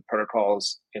 1.0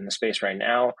 protocols in the space right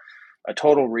now, a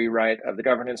total rewrite of the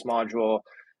governance module,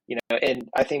 and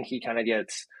I think he kind of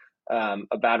gets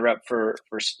a bad rep for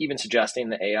even suggesting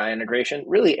the AI integration.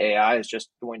 Really, AI is just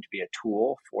going to be a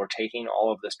tool for taking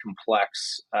all of this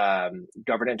complex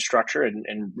governance structure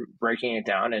and breaking it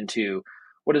down into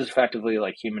what is effectively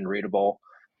like human readable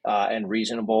and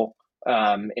reasonable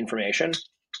information.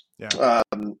 Yeah.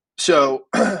 So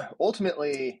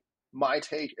ultimately, my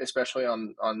take, especially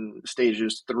on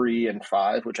stages 3 and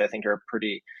 5, which I think are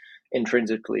pretty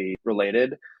intrinsically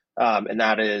related, and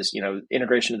that is,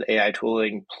 integration of the AI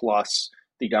tooling plus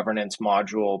the governance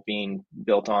module being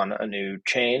built on a new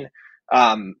chain.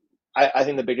 I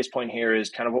think the biggest point here is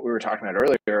kind of what we were talking about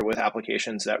earlier with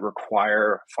applications that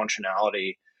require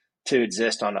functionality to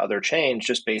exist on other chains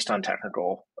just based on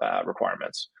technical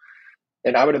requirements.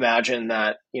 And I would imagine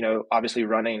that, obviously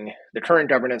running the current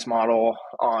governance model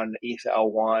on ETH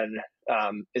L1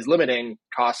 is limiting,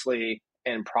 costly,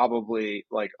 and probably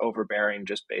like overbearing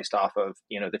just based off of,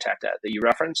 the tech debt that you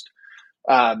referenced.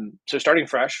 So starting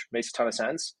fresh makes a ton of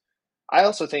sense. I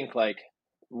also think like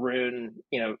Rune,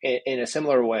 in a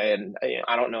similar way, and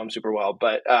I don't know him super well,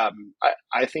 but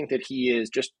I think that he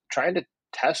is just trying to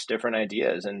test different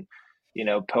ideas and,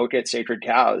 poke at sacred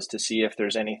cows to see if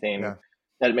there's anything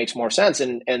that makes more sense.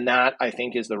 And that I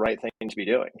think is the right thing to be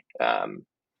doing.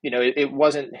 It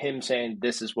wasn't him saying,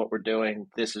 this is what we're doing.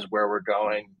 This is where we're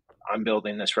going. I'm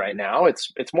building this right now.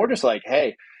 It's more just like,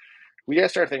 hey, we got to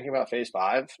start thinking about phase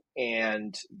 5.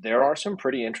 And there are some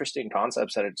pretty interesting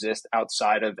concepts that exist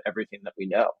outside of everything that we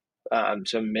know.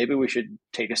 So maybe we should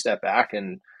take a step back.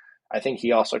 And I think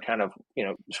he also kind of,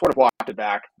 sort of walked it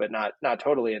back, but not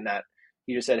totally, in that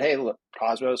he just said, hey, look,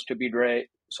 Cosmos could be great.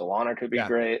 Solana could be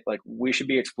great. Like, we should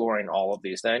be exploring all of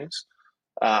these things.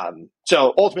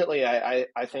 So ultimately, I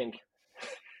think,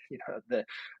 the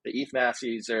ETH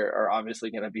masses are obviously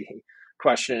going to be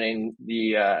questioning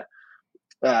the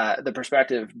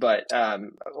perspective, but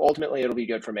ultimately it'll be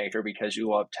good for Maker because you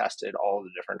will have tested all of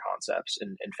the different concepts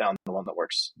and found the one that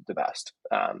works the best.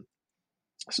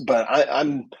 But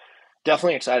I'm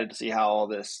definitely excited to see how all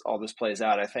this plays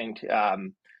out. I think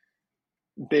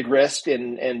big risk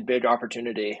and big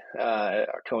opportunity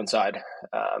coincide.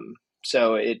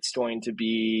 So it's going to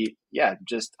be, I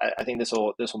think this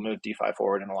will move DeFi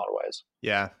forward in a lot of ways.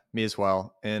 Yeah, me as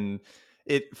well. And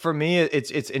for me,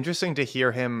 it's interesting to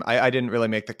hear him. I didn't really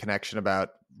make the connection about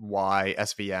why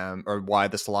SVM or why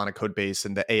the Solana code base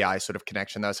and the AI sort of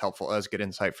connection. That was helpful. That was good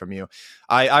insight from you.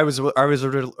 I was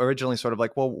originally sort of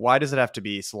like, well, why does it have to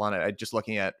be Solana? Just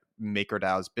looking at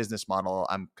MakerDAO's business model,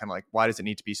 I'm kind of like, why does it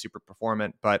need to be super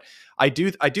performant? But I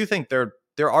do think there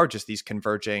are just these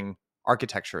converging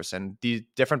architectures and the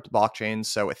different blockchains.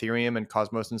 So Ethereum and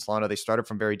Cosmos and Solana, they started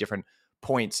from very different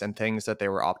points and things that they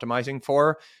were optimizing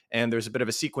for. And there's a bit of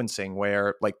a sequencing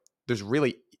where like there's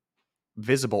really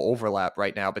visible overlap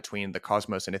right now between the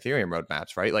Cosmos and Ethereum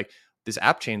roadmaps, right? Like this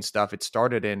app chain stuff, it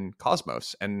started in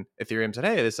Cosmos, and Ethereum said,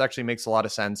 hey, this actually makes a lot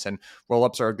of sense. And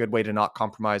rollups are a good way to not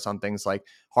compromise on things like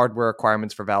hardware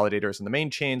requirements for validators in the main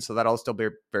chain. So that'll still be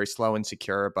very slow and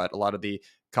secure, but a lot of the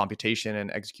computation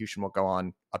and execution will go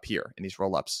on up here in these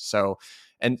rollups. So,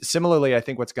 and similarly, I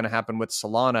think what's going to happen with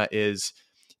Solana is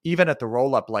even at the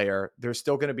rollup layer, there's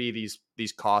still going to be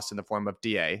these costs in the form of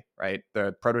DA, right?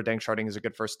 The proto-dank sharding is a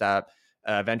good first step.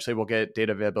 Eventually, we'll get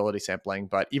data availability sampling.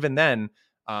 But even then,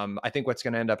 I think what's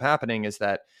going to end up happening is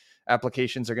that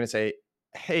applications are going to say,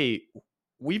 hey,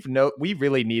 we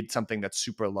really need something that's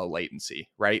super low latency,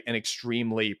 right? And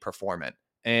extremely performant.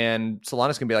 And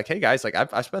Solana's gonna be like, hey guys, like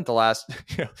I've spent the last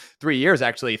 3 years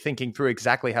actually thinking through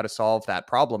exactly how to solve that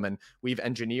problem, and we've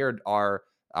engineered our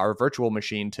virtual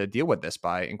machine to deal with this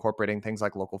by incorporating things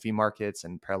like local fee markets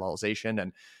and parallelization.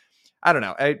 And I don't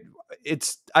know,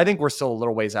 I think we're still a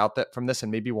little ways out from this,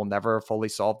 and maybe we'll never fully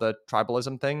solve the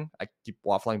tribalism thing. I keep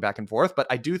waffling back and forth, but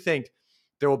I do think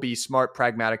there will be smart,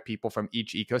 pragmatic people from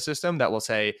each ecosystem that will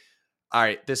say, all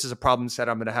right, this is a problem set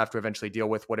I'm going to have to eventually deal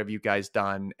with. What have you guys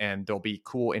done? And there'll be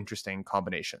cool, interesting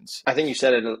combinations. I think you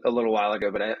said it a little while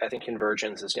ago, but I think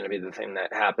convergence is going to be the thing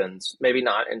that happens. Maybe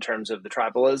not in terms of the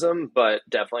tribalism, but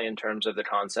definitely in terms of the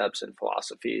concepts and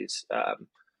philosophies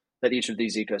that each of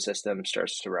these ecosystems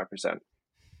starts to represent.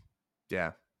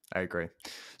 Yeah, I agree.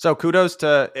 So kudos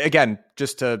to, again,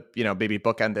 just to, maybe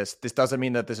bookend this. This doesn't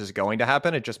mean that this is going to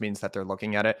happen. It just means that they're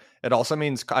looking at it. It also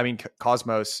means,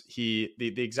 Cosmos, the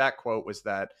exact quote was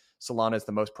that Solana is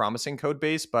the most promising code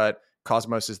base, but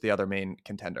Cosmos is the other main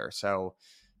contender. So,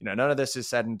 none of this is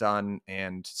said and done.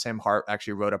 And Sam Hart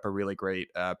actually wrote up a really great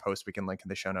post we can link in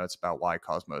the show notes about why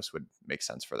Cosmos would make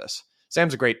sense for this.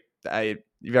 Sam's a great,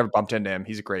 you've ever bumped into him,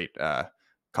 he's a great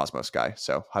Cosmos guy.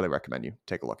 So highly recommend you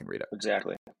take a look and read it.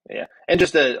 Exactly. Yeah. And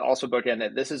just to also bookend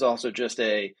it, this is also just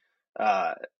a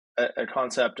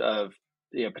concept of,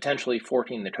 potentially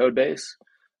forking the code base.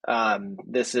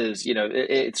 This is,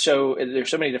 there's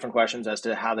so many different questions as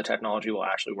to how the technology will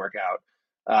actually work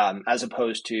out, as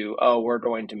opposed to, we're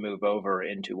going to move over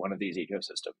into one of these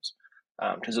ecosystems,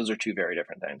 because those are two very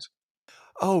different things.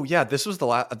 Oh yeah, this was the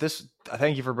last.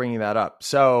 Thank you for bringing that up.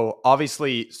 So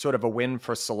obviously, sort of a win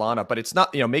for Solana, but it's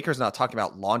not. Maker's not talking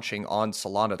about launching on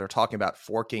Solana. They're talking about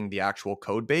forking the actual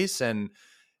code base. And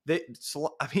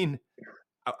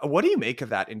what do you make of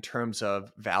that in terms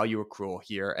of value accrual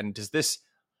here? And does this?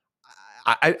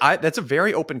 That's a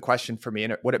very open question for me.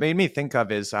 And what it made me think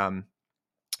of is, so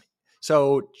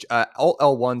all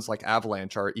L1s like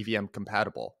Avalanche are EVM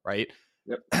compatible, right?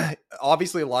 Yep.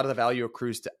 Obviously, a lot of the value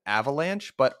accrues to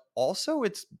Avalanche, but also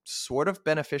it's sort of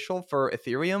beneficial for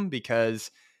Ethereum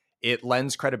because it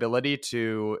lends credibility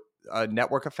to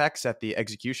network effects at the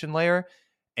execution layer.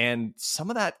 And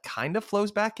some of that kind of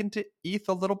flows back into ETH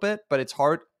a little bit, but it's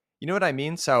hard. You know what I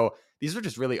mean? So these are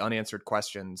just really unanswered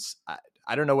questions.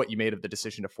 I don't know what you made of the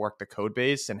decision to fork the code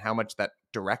base and how much that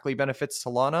directly benefits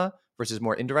Solana versus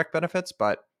more indirect benefits,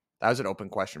 but that was an open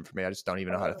question for me. I just don't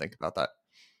even know how to think about that.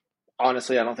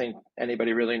 Honestly, I don't think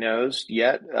anybody really knows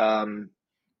yet. And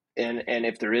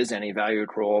if there is any value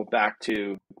accrual back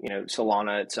to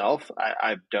Solana itself,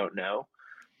 I don't know.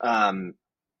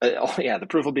 The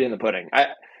proof will be in the pudding.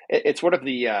 It's sort of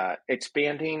the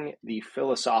expanding the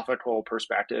philosophical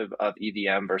perspective of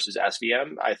EVM versus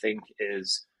SVM. I think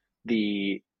is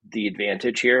the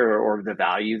advantage here, or the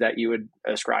value that you would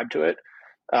ascribe to it.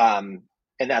 And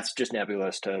that's just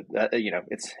nebulous to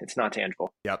it's not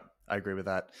tangible. Yep, I agree with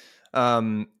that.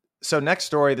 So next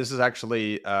story, this is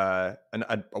actually a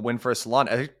win for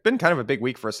Solana. It's been kind of a big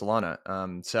week for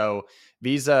Solana. So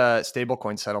Visa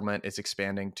stablecoin settlement is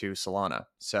expanding to Solana.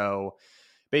 So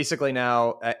basically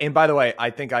now, and by the way, I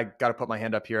think I got to put my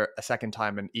hand up here a second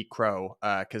time and eat crow,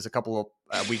 because a couple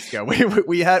of weeks ago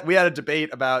we had a debate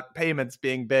about payments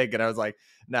being big, and I was like,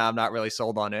 nah, I'm not really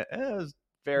sold on it. It was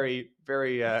very,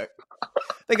 very. I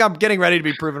think I'm getting ready to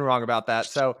be proven wrong about that.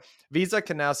 So Visa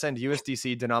can now send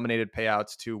USDC denominated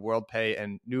payouts to WorldPay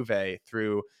and Nuvei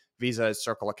through Visa's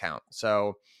Circle account.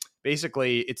 So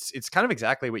basically, it's kind of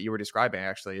exactly what you were describing,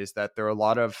 actually, is that there are a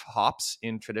lot of hops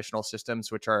in traditional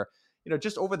systems, which are,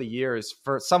 just over the years,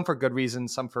 for good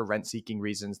reasons, some for rent-seeking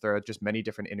reasons. There are just many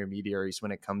different intermediaries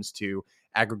when it comes to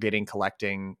aggregating,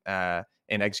 collecting, and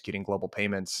executing global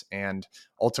payments. And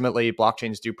ultimately,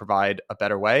 blockchains do provide a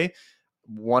better way.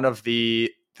 One of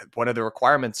the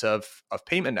requirements of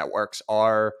payment networks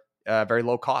are very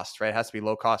low cost, right? It has to be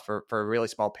low cost for a really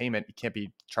small payment. You can't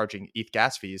be charging ETH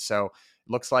gas fees. So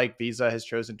it looks like Visa has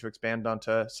chosen to expand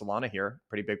onto Solana here.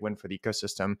 Pretty big win for the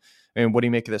ecosystem. I mean, what do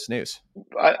you make of this news?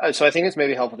 So I think it's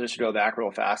maybe helpful just to go back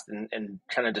real fast and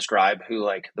kind of describe who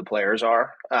the players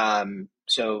are.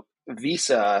 So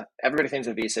Visa, everybody thinks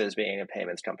of Visa as being a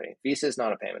payments company. Visa is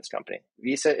not a payments company.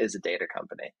 Visa is a data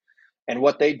company. And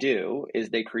what they do is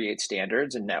they create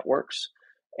standards and networks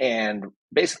and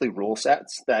basically rule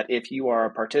sets that if you are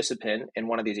a participant in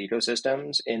one of these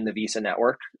ecosystems in the Visa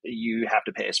network, you have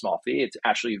to pay a small fee. It's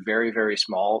actually very, very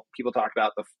small. People talk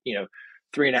about the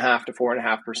 3.5% to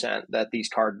 4.5% that these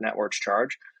card networks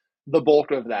charge. The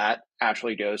bulk of that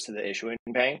actually goes to the issuing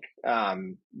bank,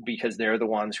 because they're the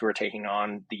ones who are taking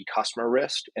on the customer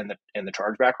risk and the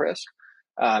chargeback risk.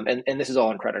 And this is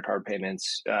all in credit card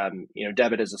payments.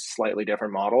 Debit is a slightly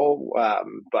different model,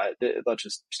 but let's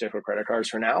just stick with credit cards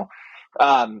for now.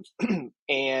 Um,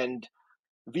 and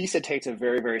Visa takes a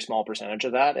very, very small percentage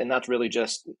of that. And that's really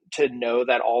just to know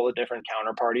that all the different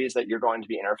counterparties that you're going to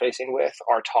be interfacing with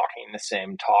are talking the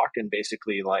same talk and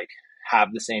basically like have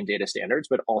the same data standards,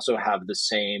 but also have the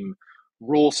same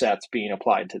rule sets being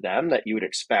applied to them that you would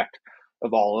expect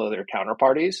of all other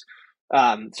counterparties.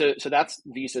 So that's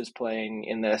Visa's playing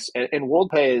in this, and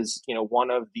WorldPay is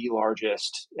one of the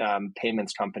largest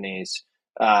payments companies,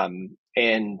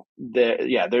 and they're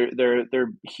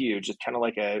huge. It's kind of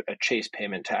like a Chase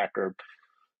payment tech, or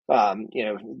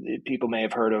people may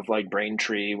have heard of like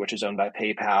Braintree, which is owned by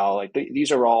PayPal. Like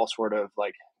these are all sort of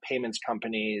like payments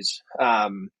companies.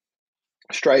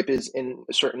 Stripe is in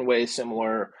certain ways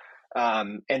similar.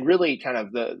 And really kind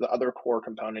of the other core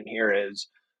component here is,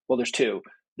 well, there's two.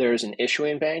 There's an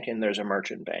issuing bank and there's a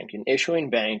merchant bank. An issuing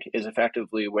bank is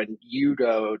effectively when you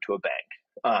go to a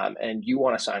bank and you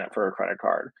want to sign up for a credit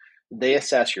card. They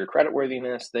assess your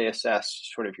creditworthiness. They assess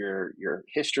sort of your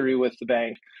history with the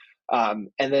bank. And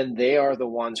then they are the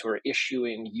ones who are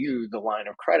issuing you the line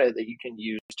of credit that you can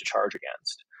use to charge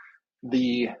against.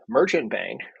 The merchant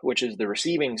bank, which is the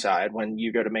receiving side when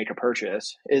you go to make a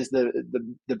purchase, is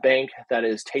the bank that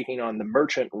is taking on the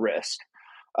merchant risk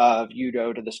of you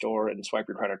go to the store and swipe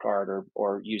your credit card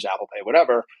or use Apple Pay,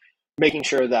 whatever, making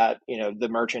sure that the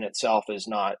merchant itself is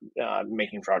not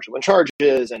making fraudulent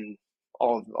charges and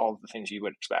all of the things you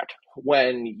would expect.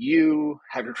 When you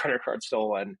have your credit card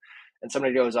stolen and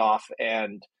somebody goes off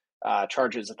and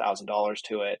charges $1,000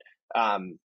 to it,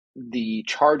 the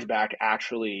chargeback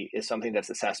actually is something that's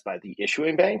assessed by the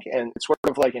issuing bank. And it's sort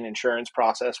of like an insurance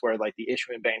process where like the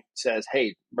issuing bank says,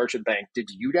 hey, merchant bank, did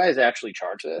you guys actually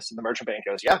charge this? And the merchant bank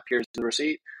goes, yeah, here's the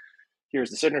receipt, here's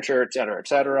the signature, et cetera, et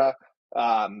cetera.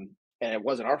 And it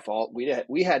wasn't our fault.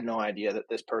 We had no idea that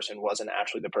this person wasn't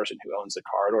actually the person who owns the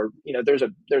card, or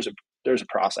there's a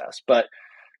process. But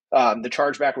the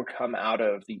chargeback would come out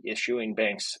of the issuing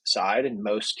bank's side in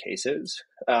most cases,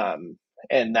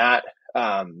 and that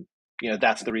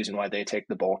that's the reason why they take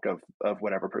the bulk of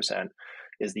whatever percent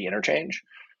is the interchange.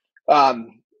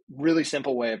 Really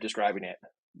simple way of describing it.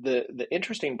 The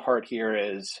interesting part here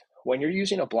is when you're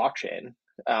using a blockchain,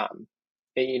 and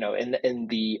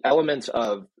the elements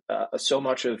of so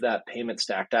much of that payment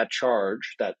stack, that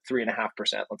charge, that 3.5%,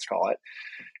 let's call it,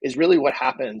 is really what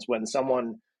happens when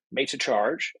someone makes a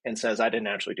charge and says, I didn't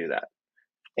actually do that.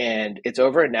 And it's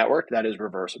over a network that is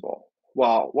reversible.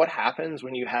 Well, what happens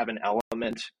when you have an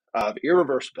element of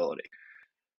irreversibility?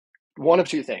 One of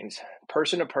two things: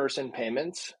 person-to-person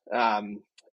payments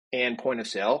and point of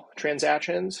sale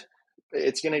transactions.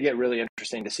 It's going to get really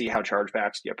interesting to see how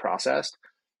chargebacks get processed.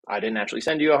 I didn't actually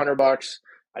send you $100.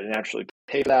 I didn't actually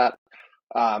pay for that.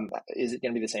 Is it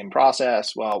going to be the same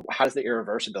process? Well, how does the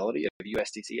irreversibility of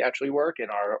USDC actually work? And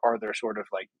are there sort of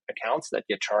like accounts that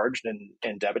get charged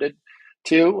and debited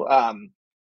to?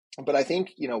 But I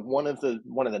think one of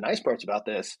the nice parts about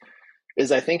this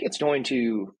is I think it's going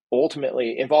to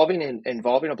ultimately involving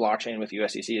a blockchain with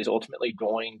USDC is ultimately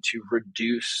going to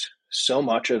reduce so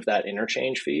much of that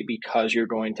interchange fee because you're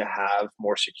going to have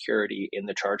more security in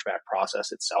the chargeback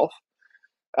process itself.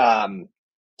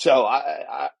 So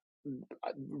I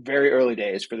very early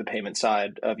days for the payment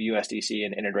side of USDC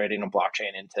and integrating a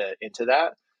blockchain into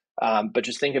that. But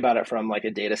just think about it from like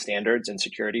a data standards and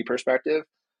security perspective.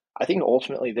 I think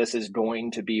ultimately this is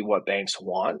going to be what banks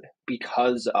want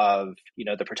because of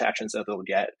the protections that they'll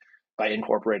get by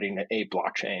incorporating a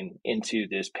blockchain into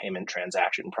this payment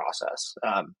transaction process.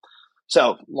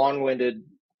 So long-winded,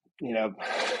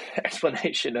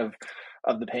 explanation of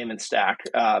the payment stack,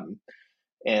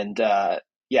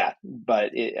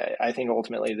 but I think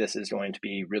ultimately this is going to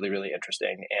be really, really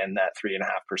interesting, and that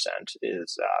 3.5%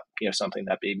 is something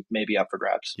that may be up for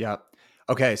grabs. Yeah.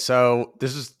 Okay, so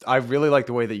I really like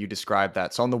the way that you described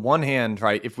that. So on the one hand,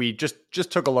 right, if we just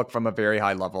took a look from a very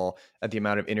high level at the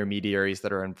amount of intermediaries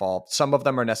that are involved, some of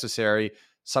them are necessary,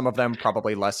 some of them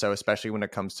probably less so, especially when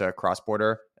it comes to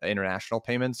cross-border international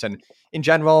payments. And in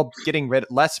general, getting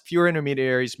fewer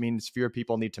intermediaries means fewer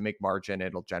people need to make margin.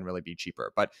 It'll generally be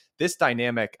cheaper. But this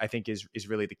dynamic, I think, is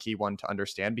really the key one to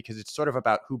understand because it's sort of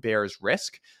about who bears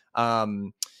risk.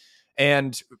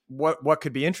 And what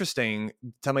could be interesting,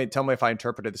 tell me if I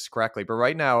interpreted this correctly, but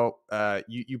right now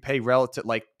you pay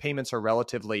payments are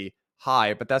relatively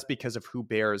high, but that's because of who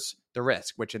bears the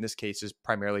risk, which in this case is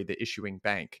primarily the issuing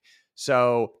bank.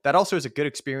 So that also is a good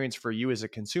experience for you as a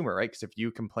consumer, right? Because if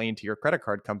you complain to your credit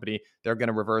card company, they're going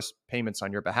to reverse payments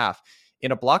on your behalf.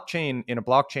 In a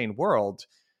blockchain world,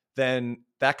 then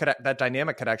that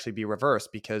dynamic could actually be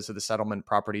reversed because of the settlement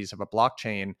properties of a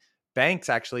blockchain. Banks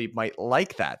actually might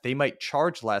like that. They might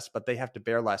charge less, but they have to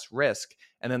bear less risk.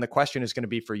 And then the question is going to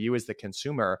be for you as the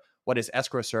consumer, what does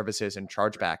escrow services and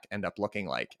chargeback end up looking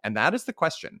like? And that is the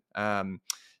question.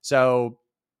 So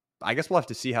I guess we'll have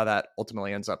to see how that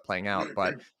ultimately ends up playing out.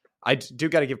 But I do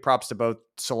got to give props to both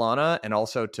Solana and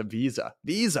also to Visa.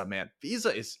 Visa, man.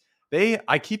 Visa is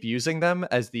I keep using them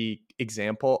as the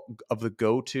example of the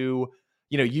go-to.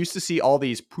 Used to see all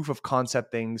these proof of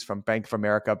concept things from Bank of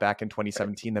America back in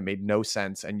 2017 that made no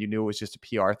sense, and you knew it was just a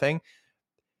PR thing.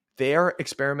 They're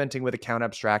experimenting with account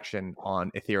abstraction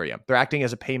on Ethereum. They're acting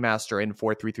as a paymaster in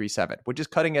 4337, which is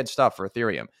cutting edge stuff for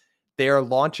Ethereum. They're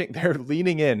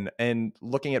leaning in and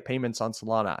looking at payments on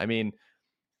Solana. I mean,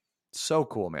 so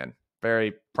cool, man.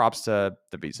 Very props to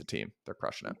the Visa team. They're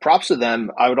crushing it. Props to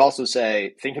them. I would also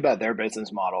say, think about their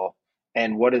business model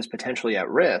and what is potentially at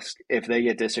risk if they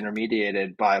get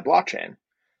disintermediated by a blockchain,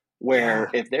 where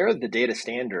if they're the data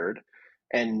standard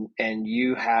and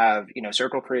you have,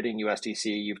 Circle creating USDC,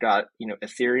 you've got,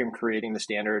 Ethereum creating the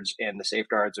standards and the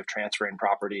safeguards of transferring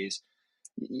properties.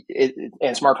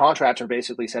 And smart contracts are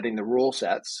basically setting the rule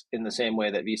sets in the same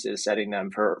way that Visa is setting them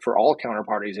for all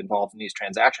counterparties involved in these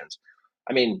transactions.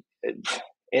 I mean,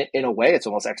 in a way, it's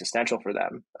almost existential for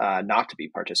them not to be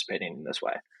participating in this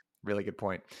way. Really good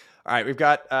point. All right, we've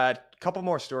got a couple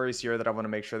more stories here that I want to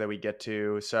make sure that we get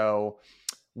to. So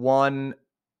one,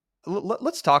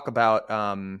 let's talk about,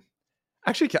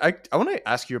 actually, I want to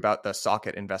ask you about the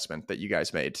Socket investment that you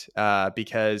guys made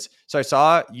because I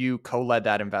saw you co-led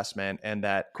that investment and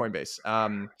that Coinbase.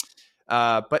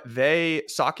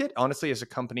 But Socket honestly is a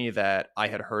company that I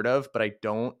had heard of, but I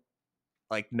don't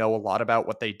know a lot about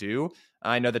what they do.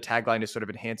 I know the tagline is sort of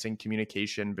enhancing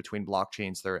communication between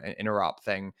blockchains. They're an interop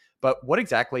thing, but what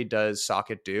exactly does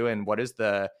Socket do? And what is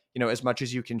the, as much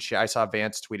as you can share, I saw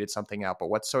Vance tweeted something out, but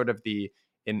what's sort of the,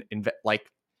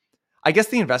 I guess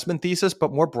the investment thesis,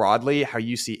 but more broadly, how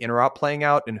you see interop playing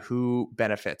out and who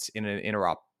benefits in an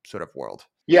interop sort of world?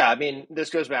 Yeah, I mean, this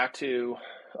goes back to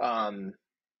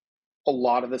a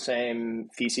lot of the same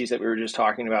theses that we were just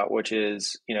talking about, which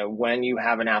is, when you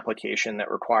have an application that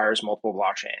requires multiple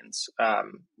blockchains,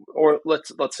 or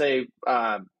let's say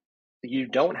you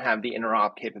don't have the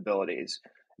interop capabilities,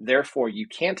 therefore you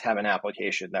can't have an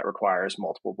application that requires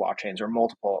multiple blockchains or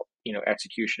multiple,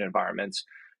 execution environments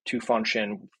to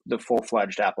function the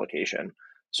full-fledged application.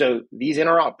 So these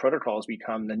interop protocols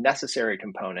become the necessary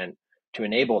component to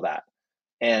enable that.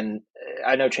 And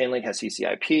I know Chainlink has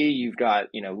CCIP, you've got,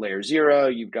 layer 0,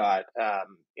 you've got,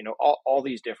 all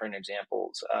these different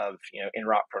examples of,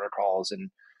 interop protocols. And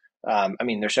I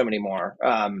mean, there's so many more.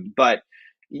 But,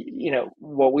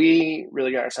 what we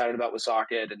really got excited about with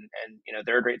Socket and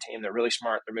they're a great team. They're really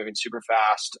smart. They're moving super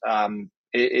fast.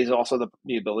 Is also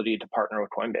the ability to partner with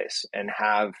Coinbase and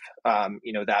have,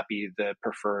 that be the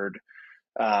preferred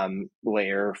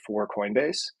layer for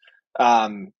Coinbase.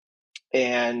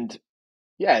 And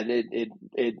yeah,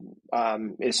 it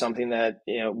is something that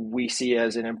we see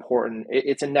as an important.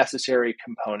 It's a necessary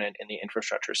component in the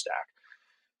infrastructure stack.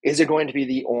 Is it going to be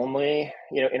the only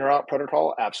interop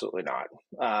protocol? Absolutely not.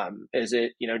 Is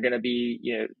it going to be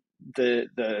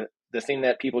the thing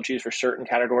that people choose for certain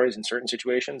categories in certain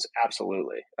situations?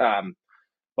 Absolutely.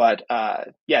 But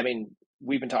yeah, I mean,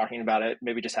 we've been talking about it,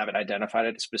 maybe just haven't identified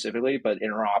it specifically, but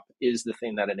interop is the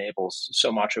thing that enables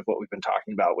so much of what we've been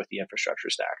talking about with the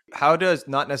infrastructure stack. How does,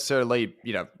 not necessarily,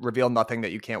 reveal nothing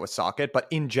that you can't with Socket, but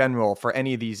in general, for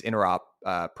any of these interop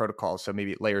protocols, so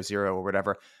maybe layer 0 or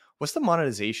whatever, what's the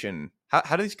monetization?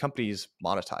 How do these companies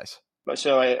monetize?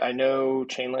 So I know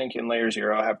Chainlink and layer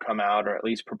 0 have come out or at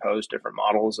least proposed different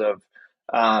models of,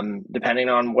 depending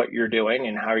on what you're doing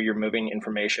and how you're moving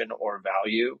information or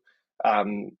value.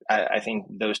 I think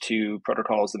those two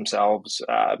protocols themselves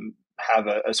have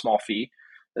a small fee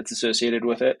that's associated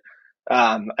with it.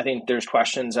 I think there's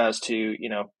questions as to,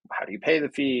 how do you pay the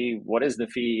fee? What is the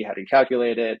fee? How do you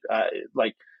calculate it?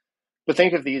 But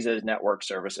think of these as network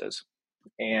services.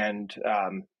 And,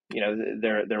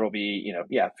 there will be,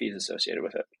 fees associated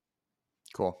with it.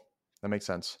 Cool. That makes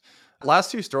sense. Last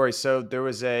two stories. So there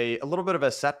was a little bit of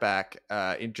a setback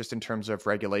in terms of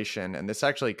regulation. And this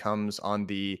actually comes on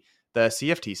the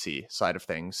CFTC side of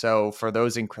things. So for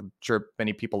those, I'm sure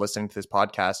many people listening to this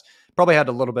podcast probably had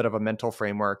a little bit of a mental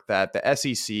framework that the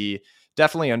SEC,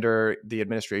 definitely under the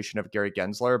administration of Gary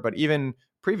Gensler, but even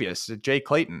previous to Jay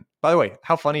Clayton. By the way,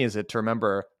 how funny is it to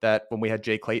remember that when we had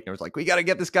Jay Clayton, it was like, we got to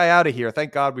get this guy out of here.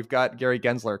 Thank God we've got Gary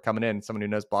Gensler coming in, someone who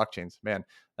knows blockchains. Man,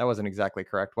 that wasn't exactly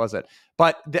correct, was it?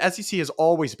 But the SEC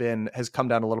has come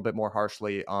down a little bit more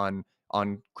harshly on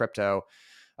crypto.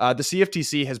 The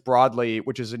CFTC has broadly,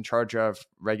 which is in charge of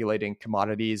regulating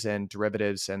commodities and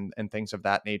derivatives and things of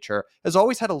that nature, has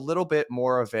always had a little bit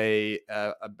more of a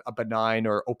benign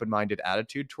or open-minded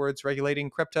attitude towards regulating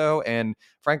crypto. And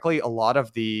frankly, a lot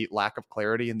of the lack of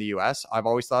clarity in the US, I've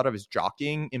always thought of as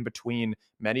jockeying in between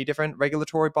many different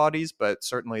regulatory bodies, but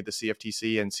certainly the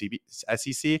CFTC and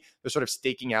SEC, they're sort of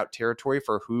staking out territory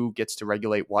for who gets to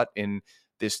regulate what in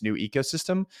this new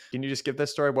ecosystem. Can you just give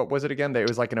this story? What was it again? That it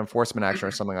was like an enforcement action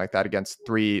or something like that against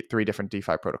three different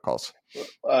DeFi protocols.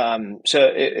 So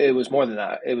it was more than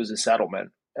that. It was a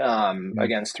settlement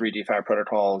against three DeFi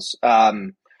protocols.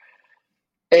 And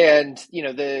I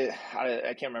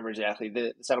can't remember exactly.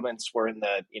 The settlements were in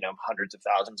the hundreds of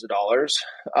thousands of dollars.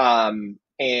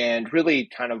 And really,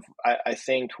 kind of, I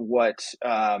think what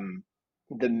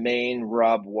the main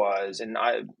rub was, and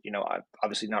I'm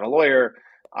obviously not a lawyer.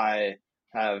 I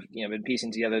have been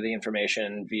piecing together the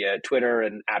information via Twitter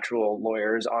and actual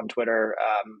lawyers on Twitter,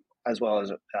 as well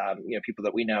as people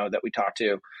that we know that we talk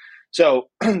to. So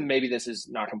maybe this is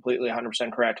not completely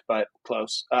 100% correct, but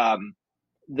close.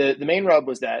 The main rub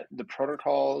was that the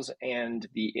protocols and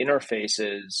the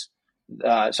interfaces,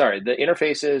 the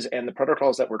interfaces and the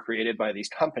protocols that were created by these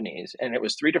companies, and it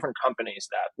was three different companies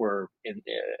that were in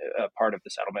a part of the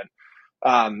settlement.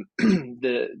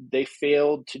 They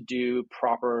failed to do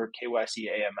proper KYC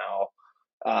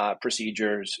AML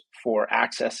procedures for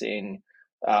accessing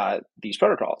these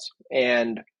protocols,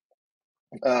 and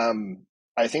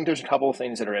I think there's a couple of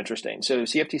things that are interesting. So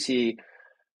CFTC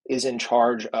is in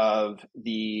charge of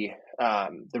the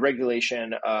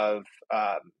regulation of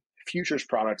futures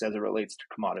products as it relates to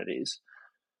commodities.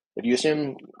 If you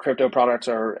assume crypto products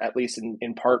are at least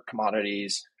in part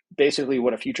commodities, basically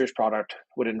what a futures product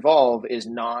would involve is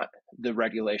not the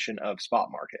regulation of spot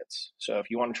markets. So if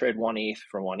you want to trade one ETH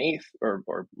for one ETH or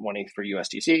one ETH for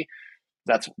USDC,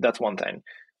 that's one thing.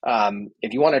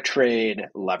 If you want to trade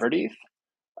levered ETH,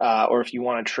 or if you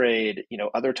want to trade,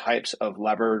 other types of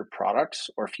levered products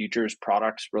or futures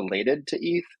products related to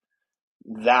ETH,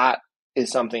 that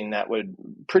is something that would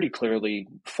pretty clearly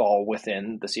fall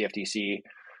within the CFTC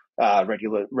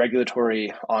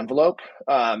regulatory envelope.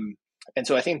 And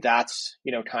so I think that's,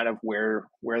 kind of where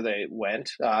they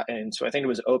went. And so I think it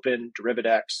was Open,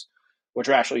 DerivatiX, which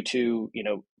are actually two,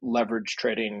 leverage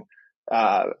trading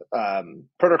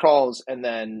protocols, and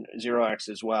then 0x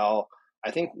as well. I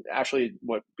think actually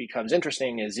what becomes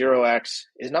interesting is 0x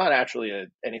is not actually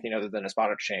anything other than a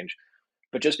spot exchange,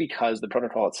 but just because the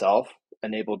protocol itself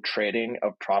enabled trading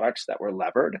of products that were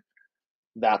levered,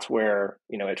 that's where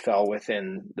it fell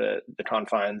within the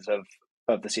confines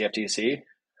of the CFTC.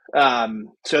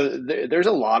 So there's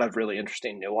a lot of really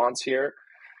interesting nuance here.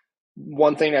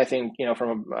 One thing I think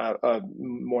from a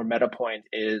more meta point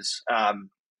is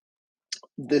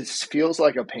this feels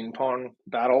like a ping pong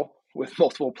battle with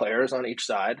multiple players on each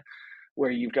side,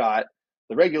 where you've got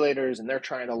the regulators and they're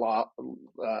trying to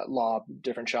lob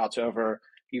different shots over.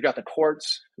 You've got the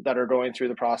courts that are going through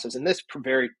the process. And this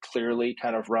very clearly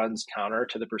kind of runs counter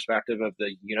to the perspective of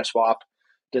the Uniswap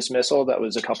dismissal that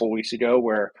was a couple of weeks ago,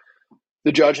 where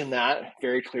the judge in that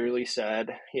very clearly said,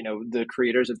 the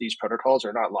creators of these protocols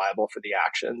are not liable for the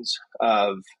actions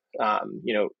of,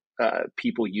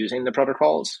 people using the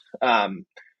protocols.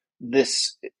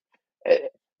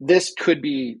 This could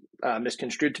be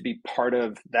misconstrued to be part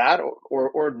of that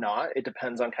or not. It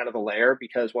depends on kind of the layer,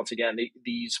 because once again,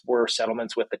 these were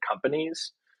settlements with the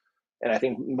companies. And I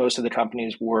think most of the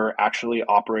companies were actually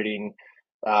operating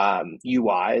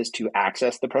UIs to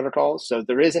access the protocols. So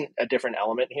there isn't a different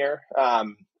element here,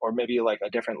 or maybe like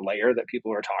a different layer that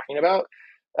people are talking about.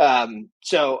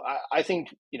 So I think,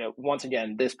 once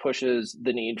again, this pushes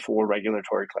the need for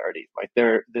regulatory clarity. Like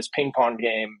this ping pong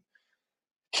game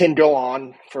can go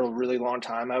on for a really long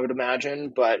time, I would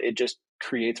imagine, but it just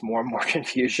creates more and more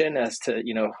confusion as to,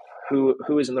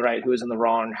 who is in the right, who is in the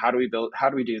wrong, how do we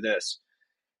do this?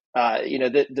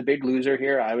 The big loser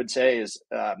here, I would say, is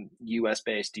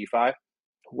US-based DeFi,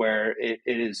 where it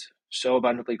is so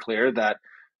abundantly clear that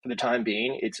for the time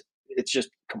being, it's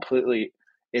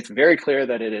very clear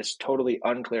that it is totally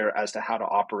unclear as to how to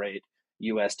operate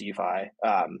US DeFi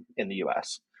in the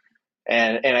US.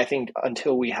 And I think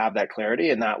until we have that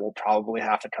clarity, and that will probably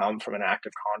have to come from an act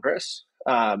of Congress,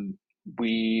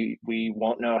 we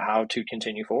won't know how to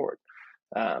continue forward.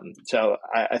 So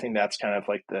I think that's kind of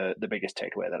like the biggest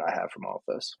takeaway that I have from all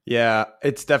of this. Yeah,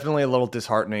 it's definitely a little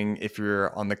disheartening if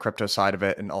you're on the crypto side of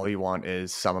it and all you want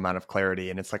is some amount of clarity.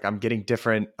 And it's like, I'm getting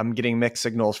mixed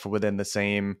signals from within the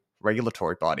same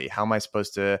regulatory body. How am I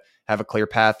supposed to have a clear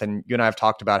path? And you and I have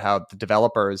talked about how the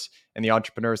developers and the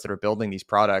entrepreneurs that are building these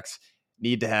products,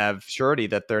 need to have surety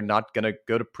that they're not going to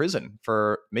go to prison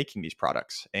for making these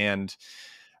products. And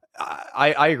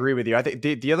I agree with you. I think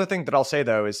the other thing that I'll say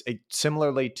though is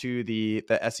similarly to the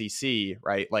SEC,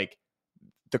 right? Like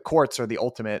the courts are the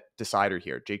ultimate decider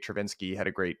here. Jake Travinsky had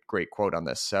a great quote on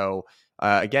this. So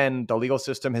again, the legal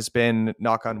system has been,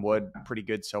 knock on wood, pretty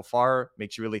good so far.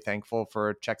 Makes you really thankful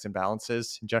for checks and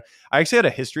balances. I actually had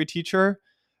a history teacher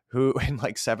who in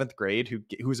like 7th grade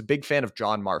who was a big fan of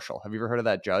John Marshall. Have you ever heard of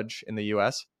that judge in the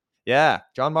US? Yeah,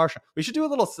 John Marshall. We should do a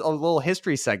little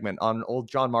history segment on old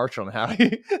John Marshall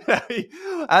and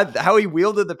how he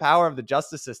wielded the power of the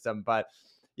justice system. But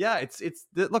yeah,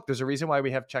 look, there's a reason why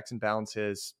we have checks and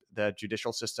balances. The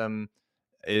judicial system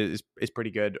is pretty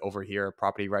good over here.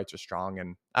 Property rights are strong,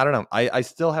 and I don't know. I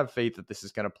still have faith that this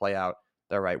is going to play out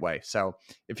the right way. So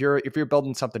if you're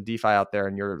building something DeFi out there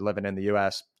and you're living in the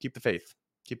US, keep the faith.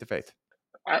 Keep the faith.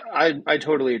 I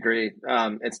totally agree.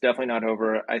 It's definitely not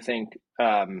over. I think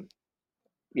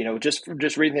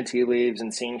just reading the tea leaves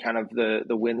and seeing kind of the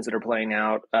wins that are playing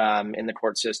out in the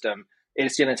court system,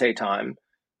 it's going to take time.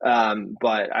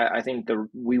 But I think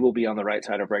we will be on the right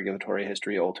side of regulatory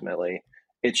history ultimately.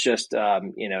 It's just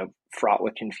fraught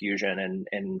with confusion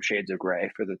and shades of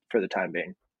gray for the time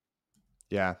being.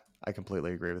 Yeah, I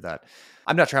completely agree with that.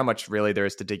 I'm not sure how much really there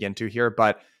is to dig into here,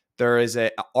 but there is a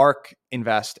ARK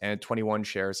Invest and 21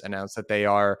 Shares announced that they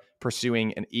are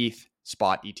pursuing an ETH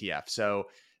spot ETF. So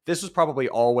this was probably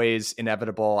always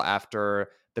inevitable after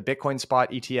the Bitcoin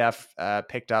spot ETF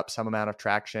picked up some amount of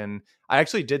traction. I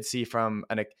actually did see from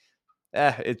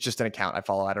it's just an account I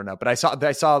follow. I don't know, but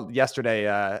I saw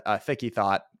yesterday Thicky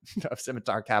Thought of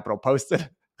Scimitar Capital posted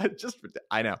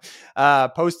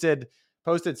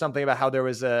posted something about how there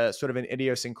was a sort of an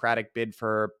idiosyncratic bid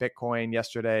for Bitcoin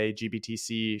yesterday.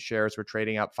 GBTC shares were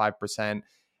trading up 5%.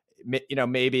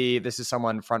 Maybe this is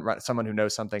someone who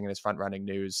knows something and is front running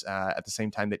news at the same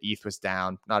time that ETH was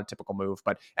down. Not a typical move,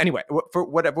 but anyway, for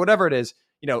whatever it is,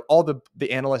 all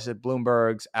the analysts at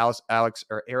Bloomberg's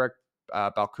Eric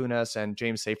Balkunas and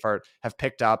James Seyffart have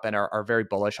picked up and are very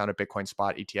bullish on a Bitcoin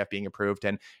spot ETF being approved.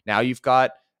 And now you've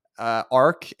got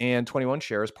ARK and 21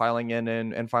 Shares piling in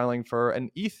and filing for an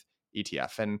ETH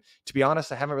ETF. And to be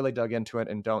honest, I haven't really dug into it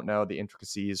and don't know the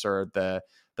intricacies or the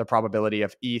probability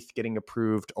of ETH getting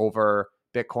approved over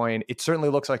Bitcoin. It certainly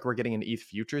looks like we're getting an ETH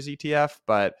futures ETF,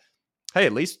 but hey,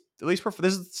 at least this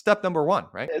is step number one,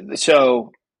 right?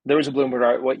 So there was a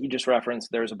Bloomberg, what you just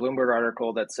referenced, there was a Bloomberg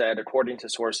article that said, according to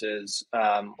sources,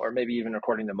 or maybe even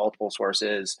according to multiple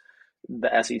sources, the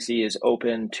SEC is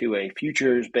open to a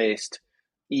futures-based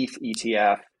ETH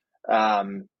ETF.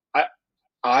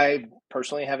 I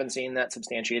personally haven't seen that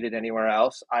substantiated anywhere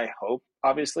else. I hope,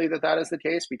 obviously, that is the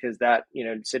case, because that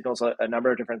signals a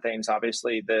number of different things.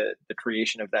 Obviously, the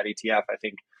creation of that ETF, I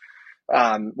think,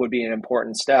 would be an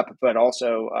important step, but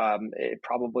also it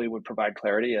probably would provide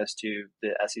clarity as to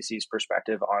the SEC's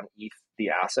perspective on ETH, the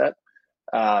asset.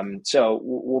 So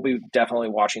we'll be definitely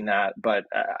watching that, but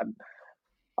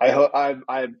I hope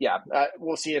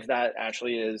we'll see if that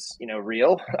actually is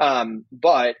real.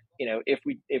 But if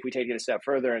we take it a step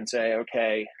further and say,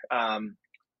 okay,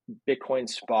 Bitcoin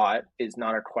spot is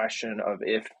not a question of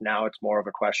if, now it's more of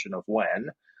a question of when,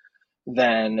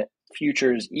 then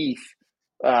futures ETH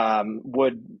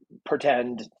would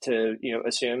pretend to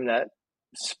assume that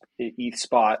ETH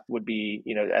spot would be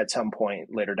at some point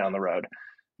later down the road.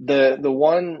 The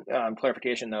one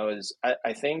clarification though is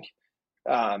I think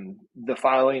the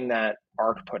filing that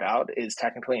ARK put out is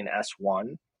technically an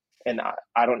S1, and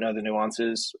I don't know the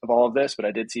nuances of all of this, but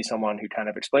I did see someone who kind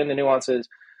of explained the nuances.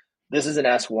 This is an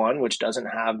S1, which doesn't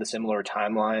have the similar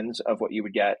timelines of what you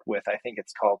would get with, I think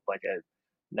it's called like a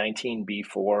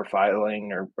 19B4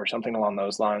 filing or something along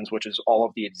those lines, which is all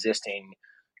of the existing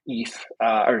ETF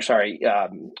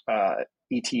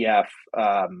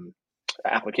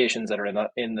applications that are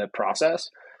in the process.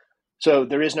 So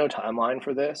there is no timeline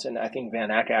for this, and I think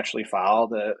Van Eck actually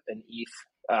filed an ETH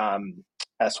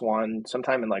S1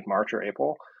 sometime in like March or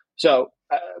April. So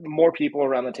more people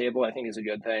around the table, I think, is a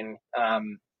good thing.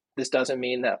 This doesn't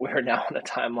mean that we're now on a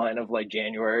timeline of like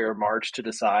January or March to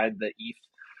decide the ETH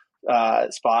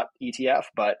spot ETF,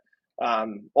 but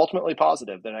ultimately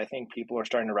positive that I think people are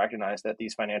starting to recognize that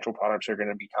these financial products are going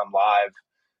to become live,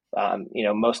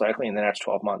 most likely in the next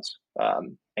 12 months.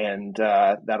 And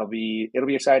it'll be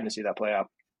exciting to see that play out.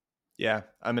 Yeah,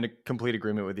 I'm in a complete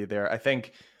agreement with you there. I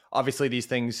think obviously these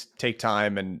things take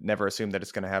time and never assume that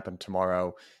it's going to happen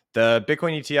tomorrow. The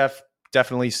Bitcoin ETF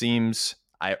definitely seems,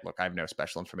 I have no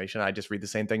special information. I just read the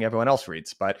same thing everyone else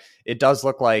reads, but it does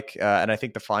look like, and I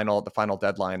think the final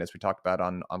deadline, as we talked about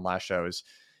on last shows,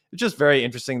 it's just very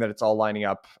interesting that it's all lining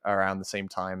up around the same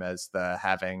time as the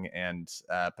halving and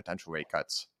potential rate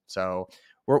cuts. So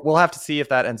we'll have to see if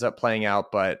that ends up playing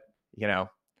out. But,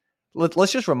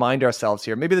 let's just remind ourselves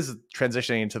here. Maybe this is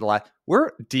transitioning into the last.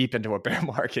 We're deep into a bear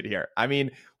market here. I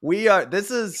mean, we are.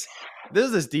 This is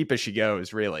as deep as she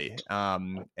goes, really.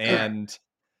 And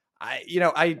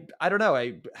I don't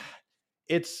know.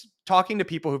 It's talking to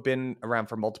people who've been around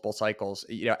for multiple cycles.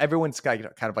 Everyone's kind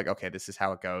of like, okay, this is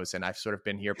how it goes, and I've sort of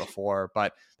been here before.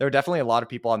 But there are definitely a lot of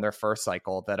people on their first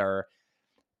cycle that are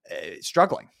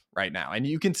struggling right now, and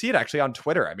you can see it actually on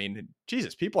Twitter. I mean,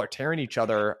 Jesus, people are tearing each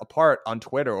other apart on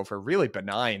Twitter over really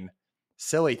benign,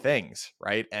 silly things,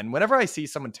 right? And whenever I see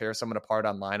someone tear someone apart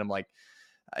online, I'm like,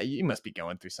 you must be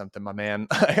going through something, my man.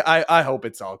 I hope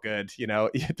it's all good.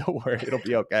 Don't worry, it'll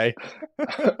be okay.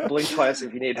 Blink twice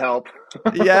if you need help.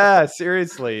 Yeah,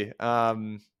 seriously. I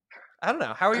don't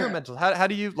know. How are your mental? How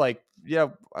do you like?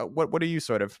 What are you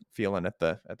sort of feeling at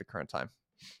the current time?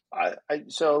 I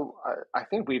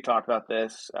think we've talked about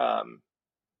this,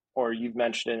 or you've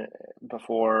mentioned it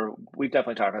before. We've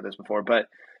definitely talked about this before, but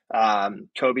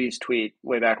Kobe's tweet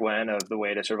way back when of the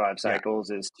way to survive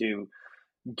cycles is to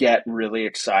get really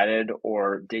excited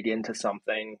or dig into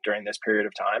something during this period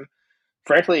of time.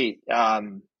 Frankly,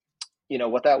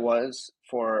 what that was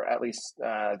for at least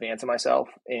Vance and myself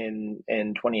in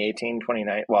 2018,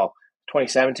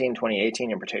 2017,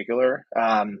 2018 in particular,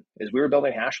 is we were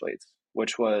building Hashleads,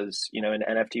 which was, an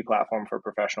NFT platform for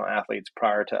professional athletes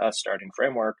prior to us starting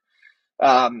Framework.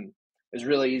 It was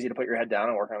really easy to put your head down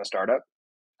and work on a startup.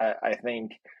 I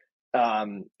think,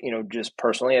 just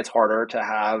personally, it's harder to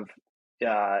have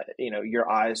your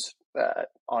eyes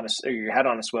or your head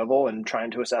on a swivel and trying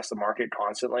to assess the market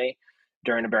constantly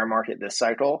during a bear market this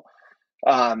cycle.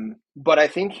 But I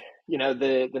think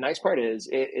the nice part is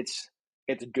it's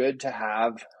good to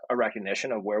have a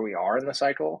recognition of where we are in the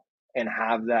cycle and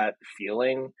have that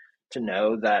feeling to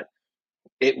know that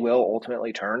it will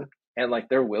ultimately turn, and like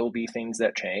there will be things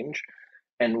that change.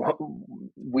 And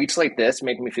weeks like this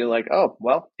make me feel like, oh,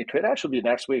 well, it could actually be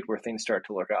next week where things start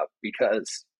to look up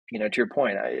because, to your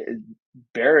point,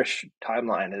 bearish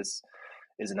timeline is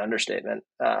an understatement.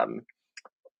 Or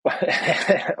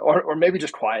maybe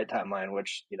just quiet timeline,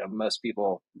 which, most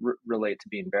people relate to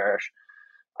being bearish.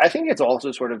 I think it's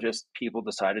also sort of just people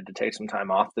decided to take some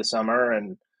time off this summer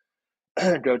and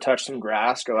go touch some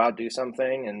grass, go out, do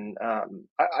something. And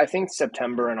I think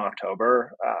September and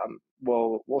October,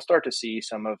 we'll start to see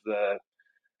some of the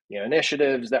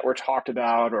initiatives that were talked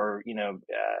about or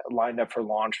lined up for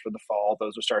launch for the fall.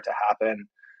 Those will start to happen.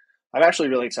 I'm actually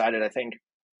really excited. I think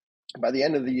by the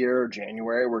end of the year,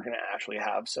 January, we're going to actually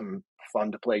have some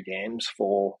fun to play games,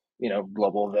 full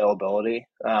global availability.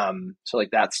 So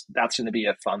like that's going to be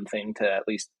a fun thing to at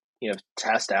least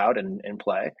test out and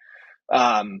play.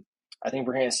 I think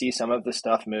we're going to see some of the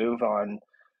stuff move on,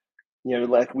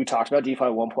 like we talked about DeFi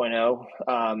 1.0,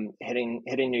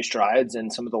 hitting new strides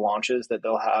and some of the launches that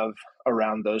they'll have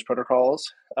around those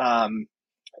protocols. And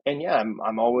yeah,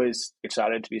 I'm always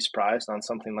excited to be surprised on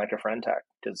something like a friend tech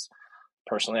because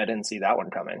personally I didn't see that one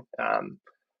coming.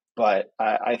 But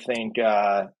I think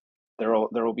there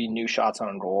will be new shots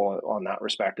on goal on that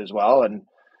respect as well. And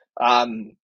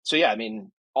so yeah, I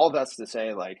mean, all that's to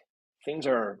say, like things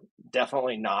are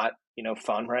definitely not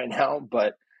fun right now,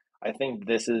 but I think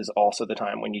this is also the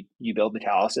time when you build the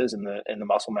calluses and the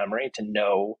muscle memory to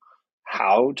know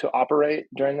how to operate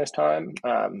during this time.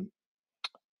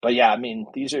 But yeah, I mean,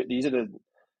 these are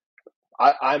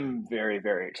I'm very,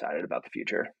 very excited about the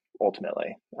future.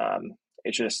 Ultimately,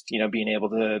 it's just being able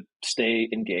to stay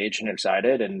engaged and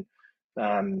excited, and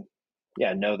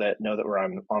know that we're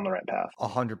on the right path.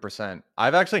 100%.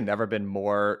 I've actually never been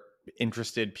more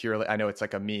interested purely, I know it's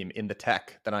like a meme, in the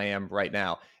tech than I am right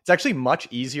now. It's actually much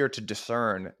easier to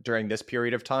discern during this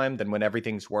period of time than when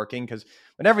everything's working, because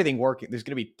when everything working, there's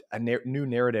going to be a new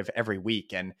narrative every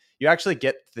week, and you actually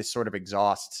get this sort of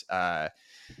exhaust.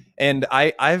 And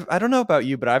I don't know about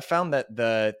you, but I've found that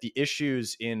the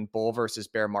issues in bull versus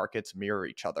bear markets mirror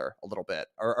each other a little bit,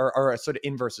 or sort of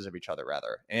inverses of each other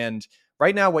rather. And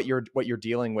right now, what you're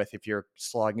dealing with if you're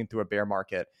slogging through a bear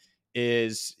market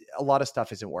is a lot of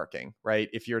stuff isn't working, right?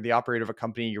 If you're the operator of a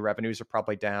company, your revenues are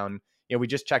probably down. We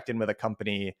just checked in with a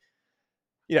company,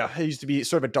 it used to be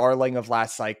sort of a darling of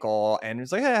last cycle, and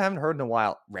it's like, hey, I haven't heard in a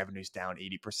while. Revenue's down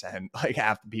 80%. Like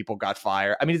half the people got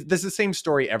fired. I mean, this is the same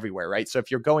story everywhere, right? So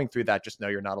if you're going through that, just know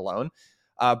you're not alone.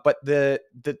 But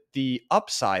the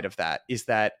upside of that is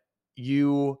that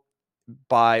you,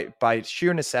 by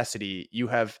sheer necessity, you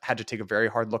have had to take a very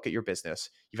hard look at your business.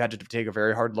 You've had to take a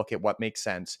very hard look at what makes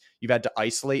sense. You've had to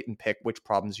isolate and pick which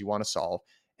problems you want to solve.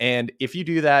 And if you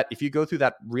do that, if you go through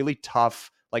that really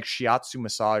tough, like shiatsu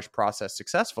massage process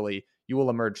successfully, you will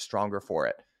emerge stronger for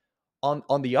it.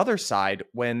 On the other side,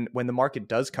 when the market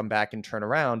does come back and turn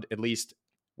around, at least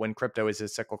when crypto is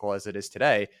as cyclical as it is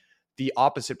today, the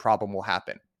opposite problem will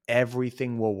happen.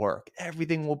 Everything will work.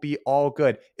 Everything will be all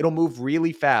good. It'll move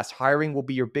really fast. Hiring will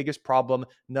be your biggest problem.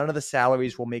 None of the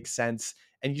salaries will make sense.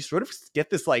 And you sort of get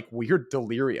this like weird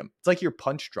delirium. It's like you're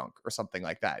punch drunk or something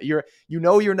like that. You're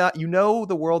not,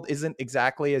 the world isn't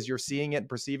exactly as you're seeing it and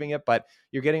perceiving it, but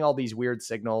you're getting all these weird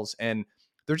signals, and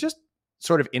they're just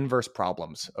sort of inverse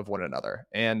problems of one another.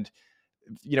 And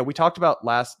we talked about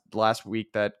last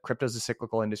week that crypto is a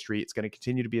cyclical industry. It's going to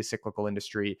continue to be a cyclical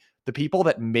industry. The people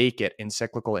that make it in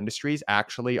cyclical industries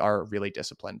actually are really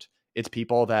disciplined. It's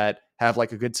people that have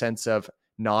like a good sense of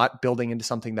not building into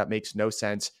something that makes no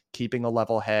sense, keeping a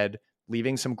level head,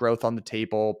 leaving some growth on the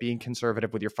table, being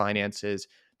conservative with your finances.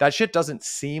 That shit doesn't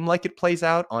seem like it plays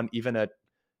out on even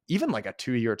like a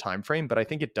 2-year time frame, but I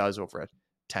think it does over a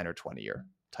 10 or 20 year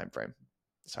time frame.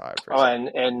 That's how I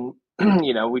appreciate it.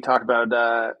 And we talk about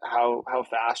how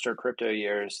fast are crypto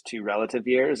years to relative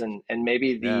years, and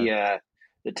maybe the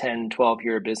 10,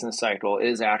 12-year business cycle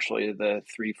is actually the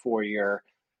 3-4 year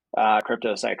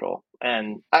crypto cycle.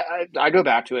 And I go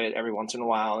back to it every once in a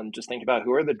while and just think about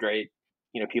who are the great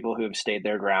people who have stayed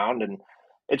their ground. And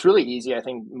it's really easy, I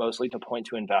think, mostly to point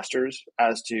to investors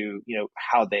as to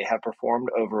how they have performed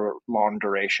over long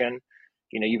duration.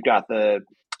 You've got the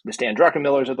Stan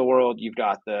Druckenmillers of the world, you've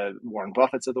got the Warren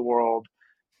Buffetts of the world,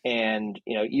 and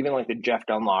even like the Jeff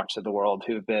Dunlocks of the world,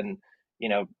 who've been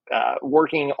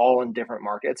working all in different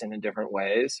markets and in different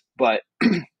ways, but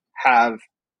have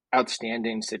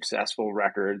outstanding successful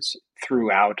records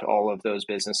throughout all of those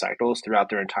business cycles throughout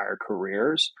their entire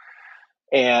careers.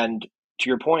 And to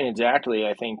your point, exactly,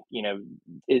 I think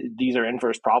these are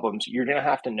inverse problems. You're going to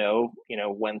have to know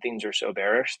when things are so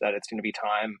bearish that it's going to be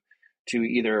time to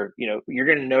either, you're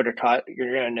going to know to cut,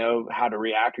 you're going to know how to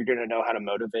react, you're going to know how to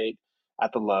motivate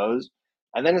at the lows,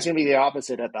 and then it's going to be the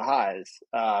opposite at the highs.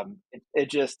 It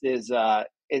just is,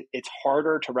 it's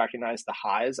harder to recognize the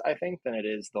highs, I think, than it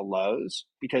is the lows,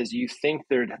 because you think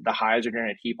the highs are going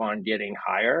to keep on getting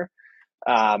higher.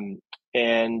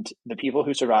 And the people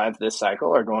who survive this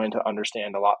cycle are going to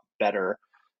understand a lot better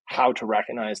how to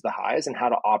recognize the highs and how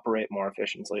to operate more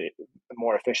efficiently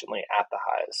at the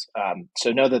highs.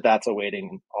 So know that that's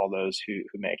awaiting all those who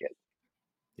make it.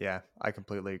 Yeah, I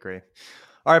completely agree.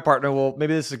 All right, partner. Well,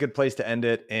 maybe this is a good place to end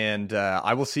it. And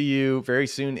I will see you very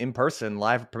soon in person,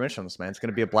 live at Permissionless, man. It's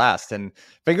going to be a blast. And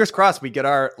fingers crossed we get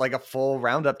our a full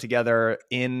roundup together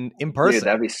in person. Dude,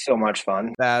 that'd be so much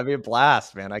fun. That'd be a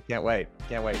blast, man. I can't wait.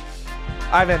 All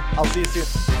right, man. I'll see you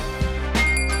soon.